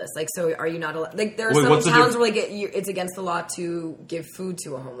ridiculous. Like, so are you not allowed? Like, there are Wait, some what's the towns diff- where like it's against the law to give food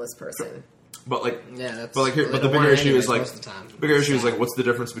to a homeless person. but like, Yeah, that's, but like, here, they but the don't bigger want it issue anyways is like, most of the time. bigger issue is like, what's the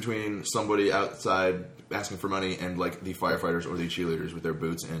difference between somebody outside asking for money and like the firefighters or the cheerleaders with their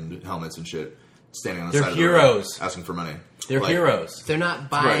boots and helmets and shit standing on the They're side of the road heroes. asking for money? They're Like, heroes. They're not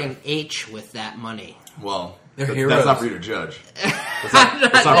buying Right. H with that money. Well, They're that's heroes. not for you to judge. That's not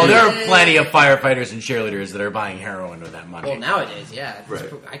Oh, for you. there are plenty of firefighters and cheerleaders that are buying heroin with that money. Well, nowadays, yeah. Right.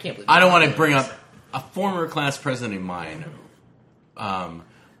 I can't believe I don't want to that. bring up a former class president of mine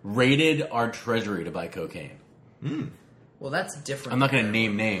raided our treasury to buy cocaine. Well, that's different. I'm not going to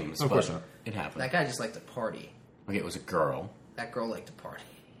name names, Of but course not. it happened. That guy just liked to party. Okay, it was a girl. That girl liked to party.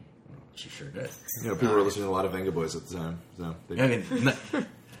 She sure did. You know, people were listening to a lot of Venga Boys at the time. So they, Okay,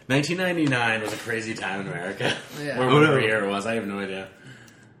 1999 was a crazy time in America. Yeah. Or Oh, no. whatever year it was, I have no idea.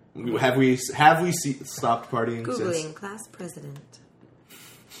 have we stopped partying Googling since? class president.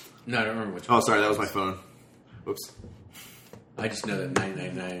 No, I don't remember which Oh, one. sorry, that was my phone. Whoops. I just know that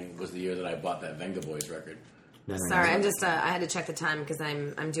 1999 was the year that I bought that Venga Boys record. Sorry, I'm just. I had to check the time because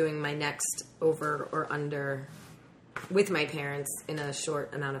I'm doing my next over or under with my parents in a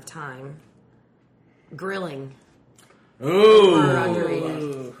short amount of time. Grilling Ooh! or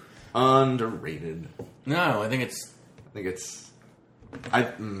underrated. Underrated. No, I think it's... I think it's.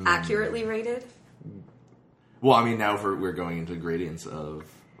 Accurately rated. Well, I mean, now we're going into gradients of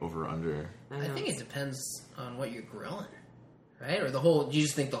over under. I know. think it depends on what you're grilling, right? Or the whole. You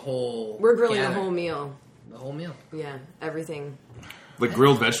just think the whole. We're grilling gather- the whole meal. The whole meal. Yeah, everything. Like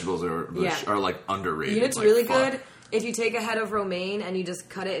grilled vegetables are Yeah. are like underrated. You know what's like, really fuck. good? If you take a head of romaine and you just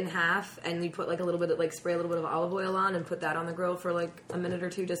cut it in half and you put like a little bit of spray a little bit of olive oil on and put that on the grill for like a minute or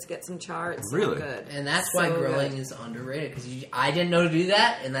two just to get some char, it's Really? so good. And that's why grilling is underrated because I didn't know to do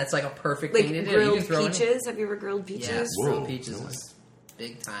that, and that's like a perfect Like thing to do. grilled You can throw peaches. Have you ever grilled peaches? Yeah, Whoa. grilled peaches is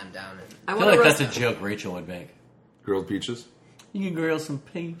big time down in. I I want feel to like roast. that's a joke Rachel would make. Grilled peaches. You can grill some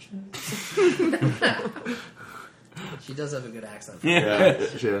peaches. She does have a good accent.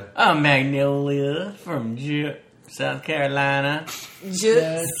 Yeah. I'm Magnolia from South Carolina.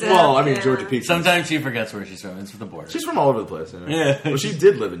 Well, I mean, Georgia peaches. Sometimes she forgets where she's from. It's the border. She's from all over the place. You know? Yeah. Well, she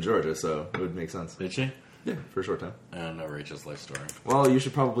did live in Georgia, so it would make sense. Did she? Yeah, for a short time. I don't know Rachel's life story. Well, you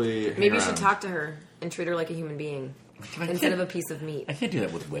should probably hang Maybe you should around. talk to her and treat her like a human being instead of a piece of meat. I can't do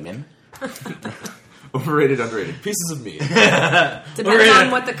that with women. Overrated, underrated. Pieces of meat. Depending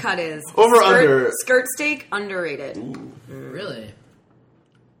on what the cut is. Over, skirt, under. Skirt steak, underrated. Really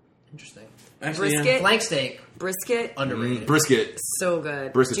interesting. Actually, Brisket, Flank steak brisket, underrated. Brisket. so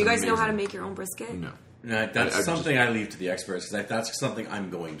good. Brisket's Do you guys know how to amazing. make your own brisket? No. No, that's I something I leave to the experts because that's something I'm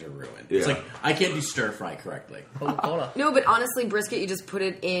going to ruin. It's Yeah. like I can't do stir fry correctly. Coca-Cola. No, but honestly, brisket, you just put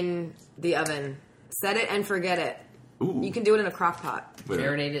it in the oven. Set it and forget it. Ooh. You can do it in a crock pot. Wait,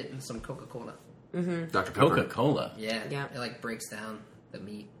 Marinate it in some Coca-Cola. Dr. Pepper. Coca-Cola. Yeah, Yeah. It like breaks down the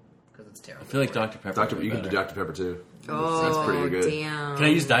meat because it's terrible. I feel like Dr. Pepper. Dr. would be You can do better. Dr. Pepper too. Oh, That's pretty good. damn. Can I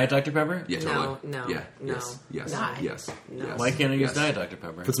use Diet Dr. Pepper? Yeah, No, totally. no, Yeah. no. Yes. Yes. Why? Yes. No. Yes. Why can't I use Yes. Diet Dr.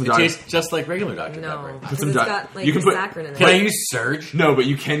 Pepper? Put some it Diet- tastes just like regular Dr. No, Pepper. because some it's di- got like you can put- saccharin in Can I it. use Surge? No, but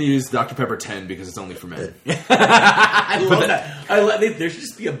you can use Dr. Pepper 10 because it's only for men. I love that. There should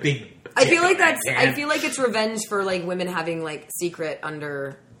just be a big. I feel like dick in that's. that I can. feel like it's revenge for like women having like secret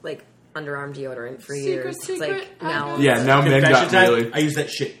underarm deodorant for years. It's like now. Yeah, now men Confession got time, really... I use that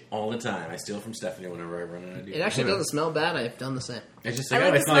shit all the time. I steal from Stephanie whenever I run out of deodorant. It actually doesn't smell bad. I've done the same. It's just I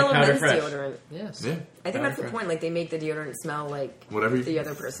like, like the smell smell like of powder men's fresh. deodorant. Yes. Yeah. I think that's the Fresh. point. Like they make the deodorant smell like Whatever you- the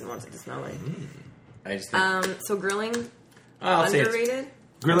other person wants it to smell like. I just think, So grilling I'll say it's underrated.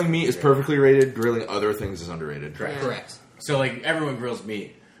 Grilling meat is perfectly rated. Grilling other things is underrated. correct. Yeah. Correct. So like everyone grills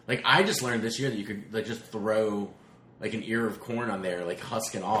meat. Like I just learned this year that you could like just throw like an ear of corn on there, like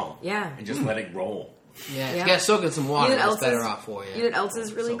husk and all. Yeah. And just let it roll. Yeah, Yeah. you gotta soak it in some water. You know what That's better else is- off for you. You know what else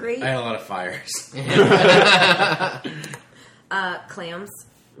is really great? I had a lot of fires. Clams,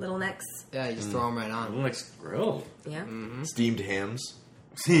 little necks. Yeah, you just throw them right It on. looks grilled. Yeah. Steamed hams.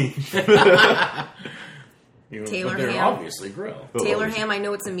 Taylor but they're ham. obviously grilled. Taylor ham. I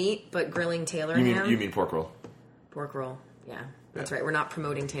know it's a meat, but grilling Taylor You ham. mean pork roll. Pork roll. Yeah, that's right. We're not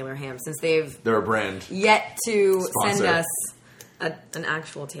promoting Taylor ham since they've They're a brand. yet to Sponsor. send us an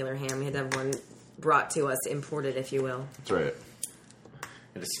actual Taylor ham. We had to have one brought to us, imported, if you will, That's right.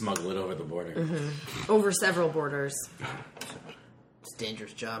 Had to smuggle it over the border. over several borders. It's a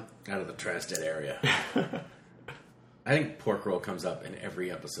dangerous job. Out of the tri-state area. I think pork roll comes up in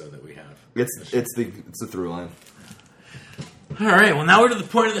every episode that we have. It's the through line. All right, well now we're to the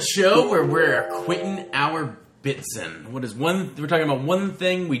point of the show where we're quitting our Bitson. We're talking about one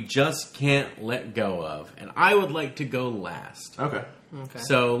thing we just can't let go of, and I would like to go last. Okay. Okay.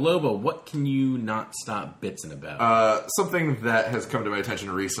 So, Lobo, what can you not stop Bitson about? Something that has come to my attention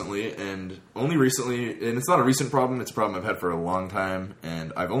recently, and only recently, and it's not a recent problem, it's a problem I've had for a long time,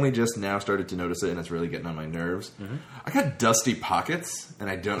 and I've only just now started to notice it, and it's really getting on my nerves. I got dusty pockets, and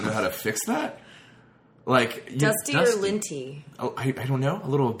I don't know how to fix that. Like Dusty or linty? Oh, I don't know. A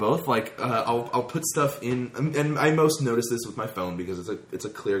little of both. Like I'll put stuff in, and I most notice this with my phone because it's a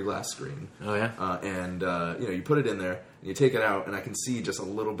clear glass screen. Oh, yeah? And you put it in there and you take it out, and I can see just a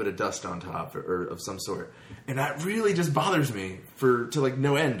little bit of dust on top or of some sort, and that really just bothers me to like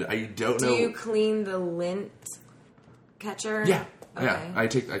no end. I don't know. Do you clean the lint catcher? Yeah. Okay. Yeah,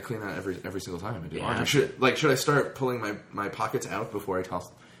 I clean that every single time I do. Yeah. Should I start pulling my pockets out before I toss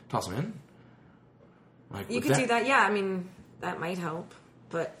them in? Like You with could do that. Yeah, I mean that might help,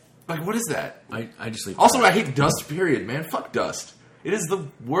 but Like what is that? I just leave. Also, I hate dust. Period, man. Fuck dust. It is the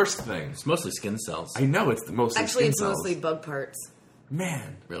worst thing. It's mostly skin cells. I know it's the most. actually, skin it's cells. mostly bug parts,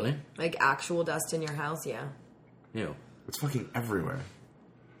 Man, Really? like actual dust in your house. Yeah. Ew. it's fucking everywhere.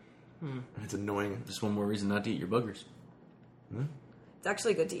 And it's annoying. Just one more reason not to eat your boogers. It's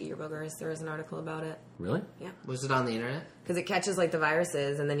actually good to eat your boogers. There is an article about it. Really? Yeah. Was it on the internet? Because it catches like the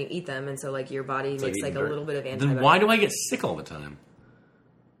viruses, and then you eat them, and so like your body like makes eating like a dirt. little bit of antibiotic. Then why do I get sick all the time?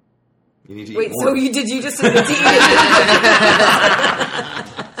 You need to eat Wait, more. so you just admit to eating?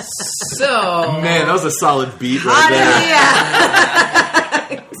 So Man, that was a solid beat right there.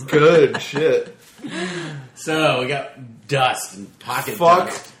 Yeah. Good shit. So we got dust and pocket Fuck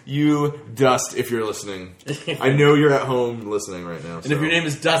dust. you, Dust, if you're listening. I know you're at home listening right now. And if your name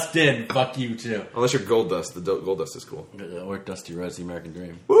is Dustin, fuck you too. Unless you're Gold Dust. The Gold Dust is cool. Or Dusty Rhodes, the American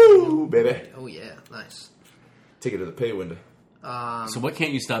Dream. Woo, baby. Oh yeah, nice. Take it to the pay window. So what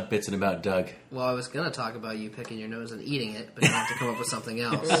can't you stop bitsing about, Doug? Well, I was gonna talk about you picking your nose and eating it, but you have to come up with something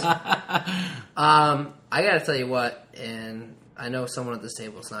else. I gotta tell you what, and I know someone at this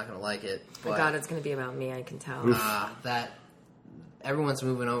table is not gonna like it. Oh But God, it's going to be about me. I can tell. that everyone's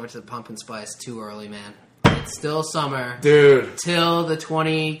moving over to the pumpkin spice too early, man. It's still summer. Dude. Till the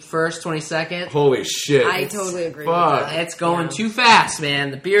 21st, 22nd. Holy shit. I totally agree fuck. with that. It's going too fast,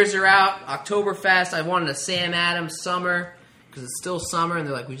 man. The beers are out. Oktoberfest. I wanted a Sam Adams summer because it's still summer, and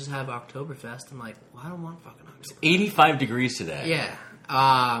they're like, we just have Oktoberfest. I'm like, well, I don't want fucking Oktoberfest. 85 degrees today.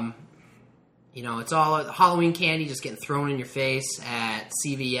 Yeah. You know, it's all Halloween candy just getting thrown in your face at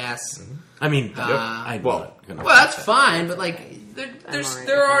CVS. I mean, Well, that's fine, but like,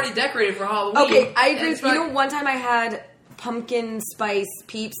 they're already decorated for Halloween. Okay, I agree. It's You know, one time I had pumpkin spice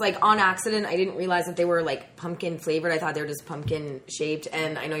peeps, like on accident. I didn't realize that they were like pumpkin flavored. I thought they were just pumpkin shaped.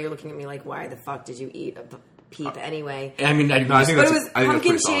 And I know you're looking at me like, why the fuck did you eat a peep anyway? I mean, I think But that's it was I think that's pumpkin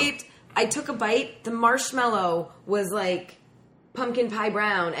pretty solid. shaped. I took a bite. The marshmallow was like pumpkin pie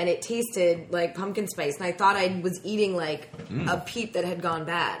brown, and it tasted like pumpkin spice. And I thought I was eating like a peep that had gone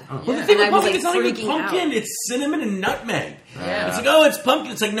bad. Well, the And thing with I was pumpkin, like it's not even freaking pumpkin. out. It's cinnamon and nutmeg. Yeah. It's like, oh, it's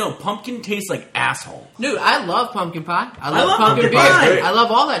pumpkin. It's like, no, pumpkin tastes like asshole. Dude, I love pumpkin pie. I love pumpkin pumpkin beer. pie. Great. I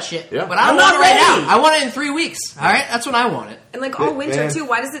love all that shit. Yeah. But I don't I'm want not it right ready. now. I want it in 3 weeks. All right? That's when I want it. And like all winter Yeah. too.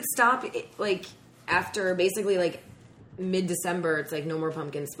 Why does it stop like after basically like mid-December? It's like no more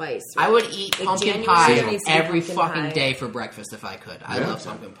pumpkin spice. I would eat Like pumpkin January pie needs to be every pumpkin fucking pie. day for breakfast if I could. I Yeah. love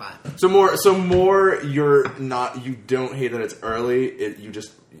pumpkin pie. So more. You don't hate that it's early.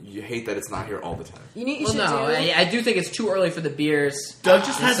 You hate that it's not here all the time. You know what you Well, should no, do? I do think it's too early for the beers. Doug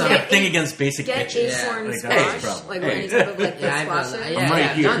just has so- like a thing against basic Get bitches. acorn Like, that's his squash, problem. like Hey. any type of like Yeah, I've done squash. that. it. Yeah, right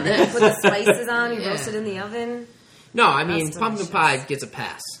I've here. done this. Put the spices on. You Yeah. roast it in the oven. No, I mean, That's pumpkin delicious. pie gets a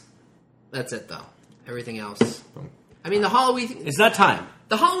pass. That's it, though. Everything else. I mean, the Halloween time.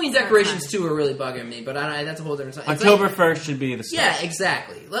 the Halloween decorations, too, are really bugging me, but that's a whole different story. It's October like- 1st should be the start. yeah,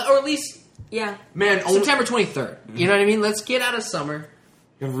 exactly. Or at least Yeah. Man, September 23rd. You know what I mean? Let's get out of summer.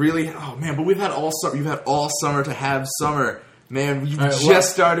 really. Oh man, but we've had all summer. You've had all summer to have summer, man. You All right, just well,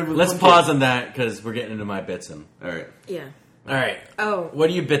 started with. Let's pumpkin. pause on that because we're getting into my bitsing. All right. Yeah. All right. Oh. What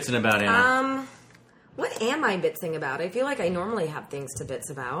are you bitsing about, Anna? What am I bitsing about? I feel like I normally have things to bits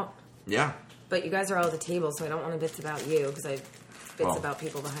about, Yeah. but you guys are all at the table, so I don't want to bits about you because I bits Well. about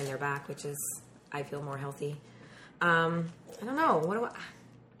people behind their back, which is I feel more healthy. I don't know. What do I?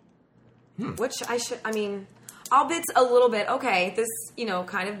 What I should? I mean, I'll bits a little bit. Okay, this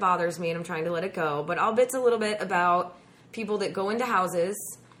kind of bothers me, and I'm trying to let it go. But I'll bits a little bit about people that go into houses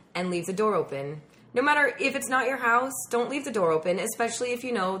and leave the door open. No matter if it's not your house, don't leave the door open, especially if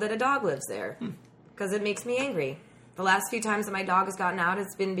you know that a dog lives there, because it makes me angry. The last few times that my dog has gotten out,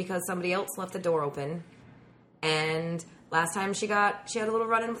 it's been because somebody else left the door open. And last time she had a little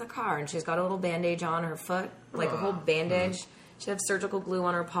run-in with a car, and she's got a little bandage on her foot, like a whole bandage. She had surgical glue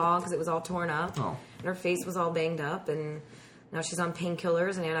on her paw because it was all torn up, Oh. and her face was all banged up, and now she's on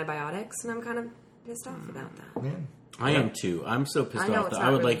painkillers and antibiotics, and I'm kind of pissed off about that. Man. I am too. I'm so pissed I know off it's that not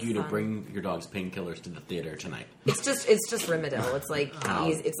I would really like you to fun. bring your dog's painkillers to the theater tonight. It's just Rimadyl. It's like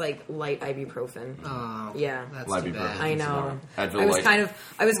it's like light ibuprofen. Oh, Yeah. that's Live too ibuprofen. bad. I know. Advil I was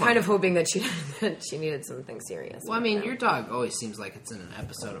Light. kind of hoping that she needed something serious. Well, I mean, your dog always seems like it's in an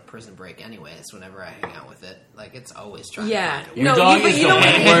episode of Prison Break anyways, whenever I hang out with it. Like, it's always trying Yeah. to find a Your No, dog you- is you the don't-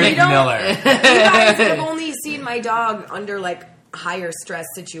 Edward you don't- Miller. You guys have only seen my dog under like higher stress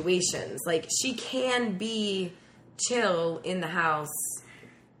situations. Like she can be chill in the house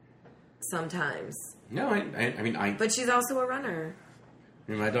sometimes, No, I mean, but she's also a runner.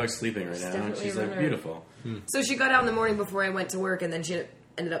 my dog's sleeping right She's now, and definitely she's a like runner. beautiful. So she got out in the morning before I went to work, and then she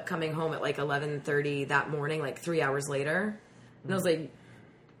ended up coming home at like 11:30 that morning, like 3 hours later. And I was like,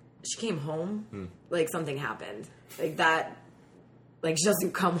 she came home, like something happened, like that. Like she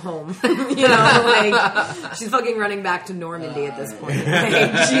doesn't come home, like she's fucking running back to Normandy at this point.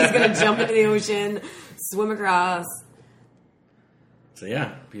 Like, she's gonna jump into the ocean, swim across, So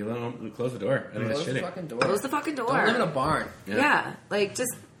yeah, people don't close the door. I think that's Close the shitty. fucking door. close the fucking door. Don't live in a barn. Yeah, like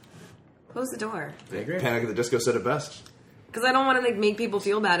just close the door I agree. Panic at the Disco said it best. because I don't want to like make people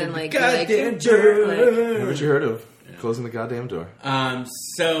feel bad and like, be Goddamn like you jerk. Like, Haven't you heard of closing the goddamn door?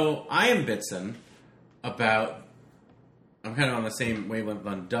 So I am Bitson about. I'm kind of on the same wavelength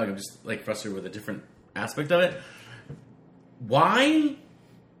on Doug. I'm just like frustrated with a different aspect of it. Why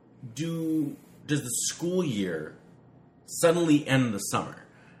does the school year suddenly end the summer?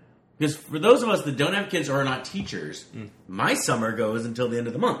 Because for those of us that don't have kids or are not teachers, my summer goes until the end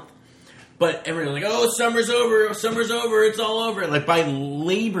of the month. But everyone's like, oh, summer's over, it's all over. Like, by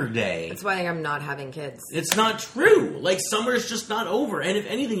Labor Day. That's why I'm not having kids. It's not true. Like, summer's just not over. And if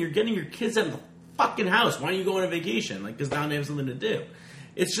anything, you're getting your kids out of the fucking house. Why don't you go on a vacation? Like, because now they have something to do.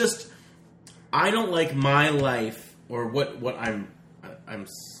 It's just, I don't like my life, or what I'm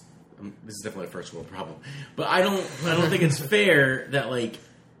this is definitely a first world problem. But I don't think it's fair that, like,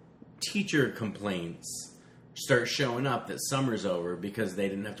 teacher complaints start showing up that summer's over because they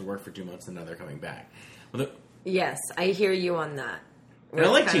didn't have to work for 2 months and now they're coming back. Well, Yes, I hear you on that. and I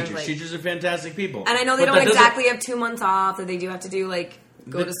like It's kind of teachers. like- Teachers are fantastic people. And I know they But don't that doesn't- exactly have 2 months off, that they do have to do, like,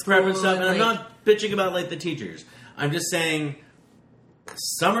 go to the school. prep and stuff. And I'm like- not bitching about, like, the teachers. I'm just saying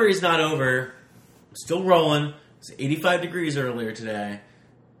summer is not over. Still rolling. It's 85 degrees earlier today.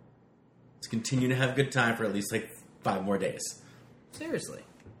 Let's continue to have a good time for at least, like, 5 more days. Seriously.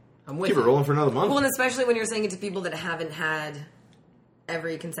 I'm with Keep it you. rolling for another month. Well, and especially when you're saying it to people that haven't had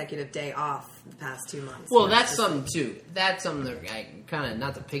every consecutive day off the past 2 months. Well, that's something too. That's something that I kind of,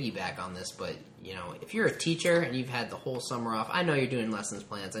 not to piggyback on this, but you know, if you're a teacher and you've had the whole summer off, I know you're doing lessons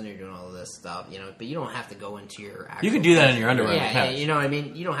plans, I know you're doing all of this stuff, you know, but you don't have to go into your actual... You can do that in your underwear on the Yeah, couch. yeah, you know what I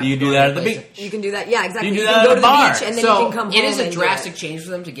mean? You don't have You to do go that to at the place beach. You can do that. Yeah, exactly. You do You that can at go the to bar. the beach and then So you can come home. it is a and do drastic it. change for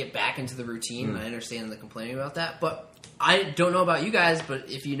them to get back into the routine, and I understand the complaining about that, but I don't know about you guys, but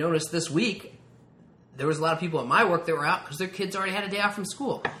if you notice this week, there was a lot of people at my work that were out because their kids already had a day off from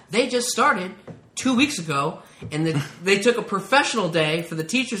school. They just started 2 weeks ago, and they took a professional day for the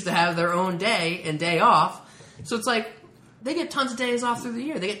teachers to have their own day and day off. So it's like, they get tons of days off through the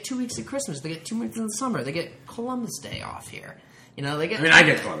year. They get 2 weeks at Christmas. They get 2 weeks in the summer. They get Columbus Day off here. You know, they get... I mean, I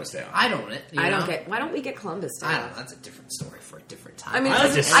get Columbus Day off. I don't. I don't get... Why don't we get Columbus Day? I don't know. That's a different story for a different time. I mean, I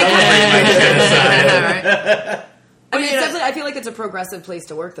like to it's- I mean, it's definitely, I feel like it's a progressive place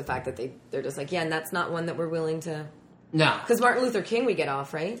to work, the fact that they're just like, yeah, and that's not one that we're willing to... No. Because Martin Luther King we get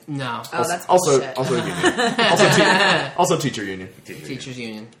off, right? No. Oh, that's also bullshit. also union. also teacher union. Teachers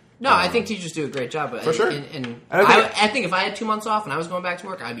union. No, I think teachers do a great job. But For sure. And I I think if I had 2 months off and I was going back to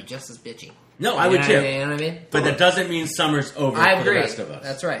work, I'd be just as bitchy. No, I would You too. know what I mean? But that doesn't mean summer's over I for agree. the rest of us.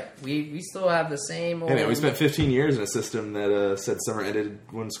 That's right. We still have the same old... Hey man, we spent 15 years in a system that said summer ended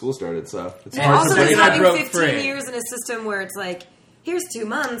when school started, so it's And hard also to just blame. I having broke 15 free. years in a system where it's like, here's 2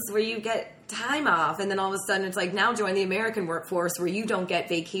 months where you get time off, and then all of a sudden it's like, now join the American workforce where you don't get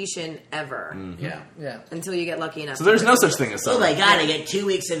vacation ever Yeah. Yeah. until you get lucky enough. So there's to no work. such thing as Oh summer. my god, I get 2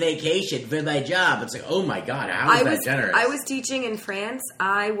 weeks of vacation for my job. It's like, oh my god, how is that generous? I was teaching in France.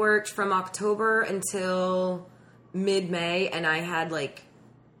 I worked from October until mid-May, and I had like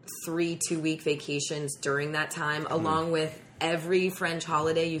 3 2-week vacations during that time, along with every French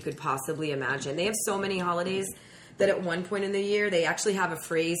holiday you could possibly imagine. They have so many holidays that at one point in the year, they actually have a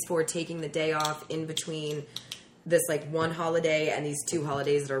phrase for taking the day off in between this like one holiday and these 2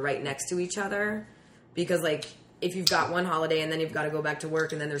 holidays that are right next to each other. Because like, if you've got one holiday and then you've got to go back to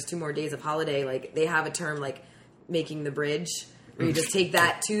work and then there's 2 more days of holiday, like they have a term like making the bridge, where you just take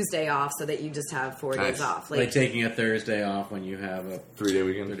that Tuesday off so that you just have 4 Nice. days off. like taking a Thursday off when you have a 3-day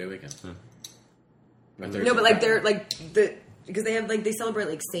weekend. 3-day weekend. no, but like they're like because they have like they celebrate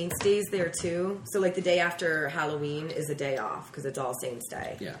like Saints Days there too. So like the day after Halloween is a day off because it's All Saints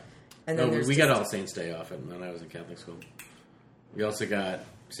Day. Yeah. And then No, there's we just- got All Saints Day off when I was in Catholic school. We also got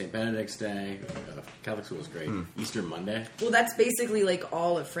St. Benedict's Day. Catholic school was great. Easter Monday. Well, that's basically like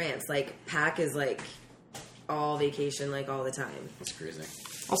all of France. Like Pâques is like all vacation like all the time. That's crazy.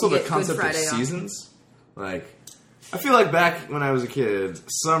 Also, You the get Good concept of Friday off. seasons. Like, I feel like back when I was a kid,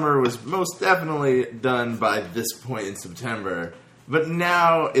 summer was most definitely done by this point in September. But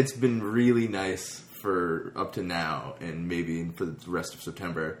now it's been really nice for up to now, and maybe for the rest of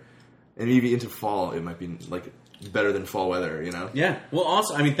September, and maybe into fall. It might be like better than fall weather, you know? Yeah. Well,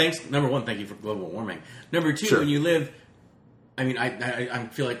 also, I mean, number one, thank you for global warming. Number 2, Sure. when you live, I mean, I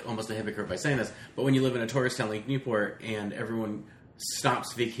feel like almost a hypocrite by saying this, but when you live in a tourist town like Newport and everyone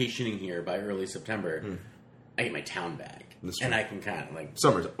stops vacationing here by early September, I get my town back. That's And true. I can kind of like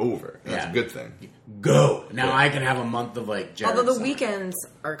Summer's over. That's Yeah. a good thing. go. Now Yeah. I can have a month of like Jared Although the summer. weekends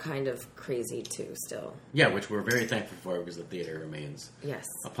are kind of crazy too. Still, Yeah, which we're very thankful for because the theater remains yes.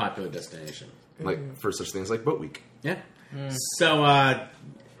 a popular destination. Like, for such things like Boat Week. Yeah. So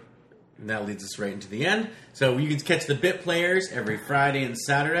that leads us right into the end. So you can catch the Bit Players every Friday and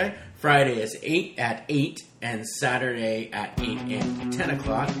Saturday. Friday is 8 at 8 and Saturday at 8 and 10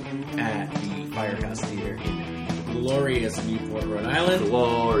 o'clock at the Firehouse Theater in glorious Newport, Rhode Island.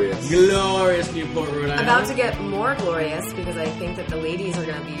 Glorious. Glorious Newport, Rhode Island. About to get more glorious because I think that the ladies are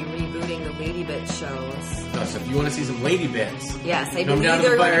going to be rebooting the Lady Bit shows. Oh, so if you want to see some lady bits, Yes, I Come believe down to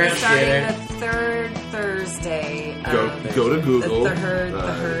they're the going to be Firehouse starting Theater. the third Thursday. Go to Google. The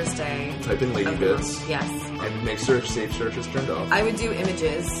Thursday. Type in Lady of the month. Bits. Yes. And make safe search is turned off. I would do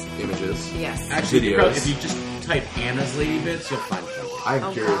images. Images. Yes. actually, you Videos. probably, if you just type Anna's lady bits, you'll find something. I'm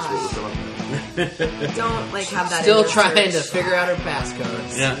Oh, curious gosh. what was coming up. Don't like have that. Still in your trying search. to figure out her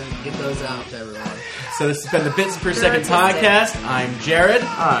passcodes. Yeah. Get those out to everyone. So this has been the Bits Per Second artistic. podcast. I'm Jared,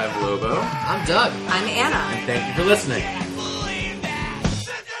 I'm Lobo. I'm Doug. I'm Anna. and thank you for listening.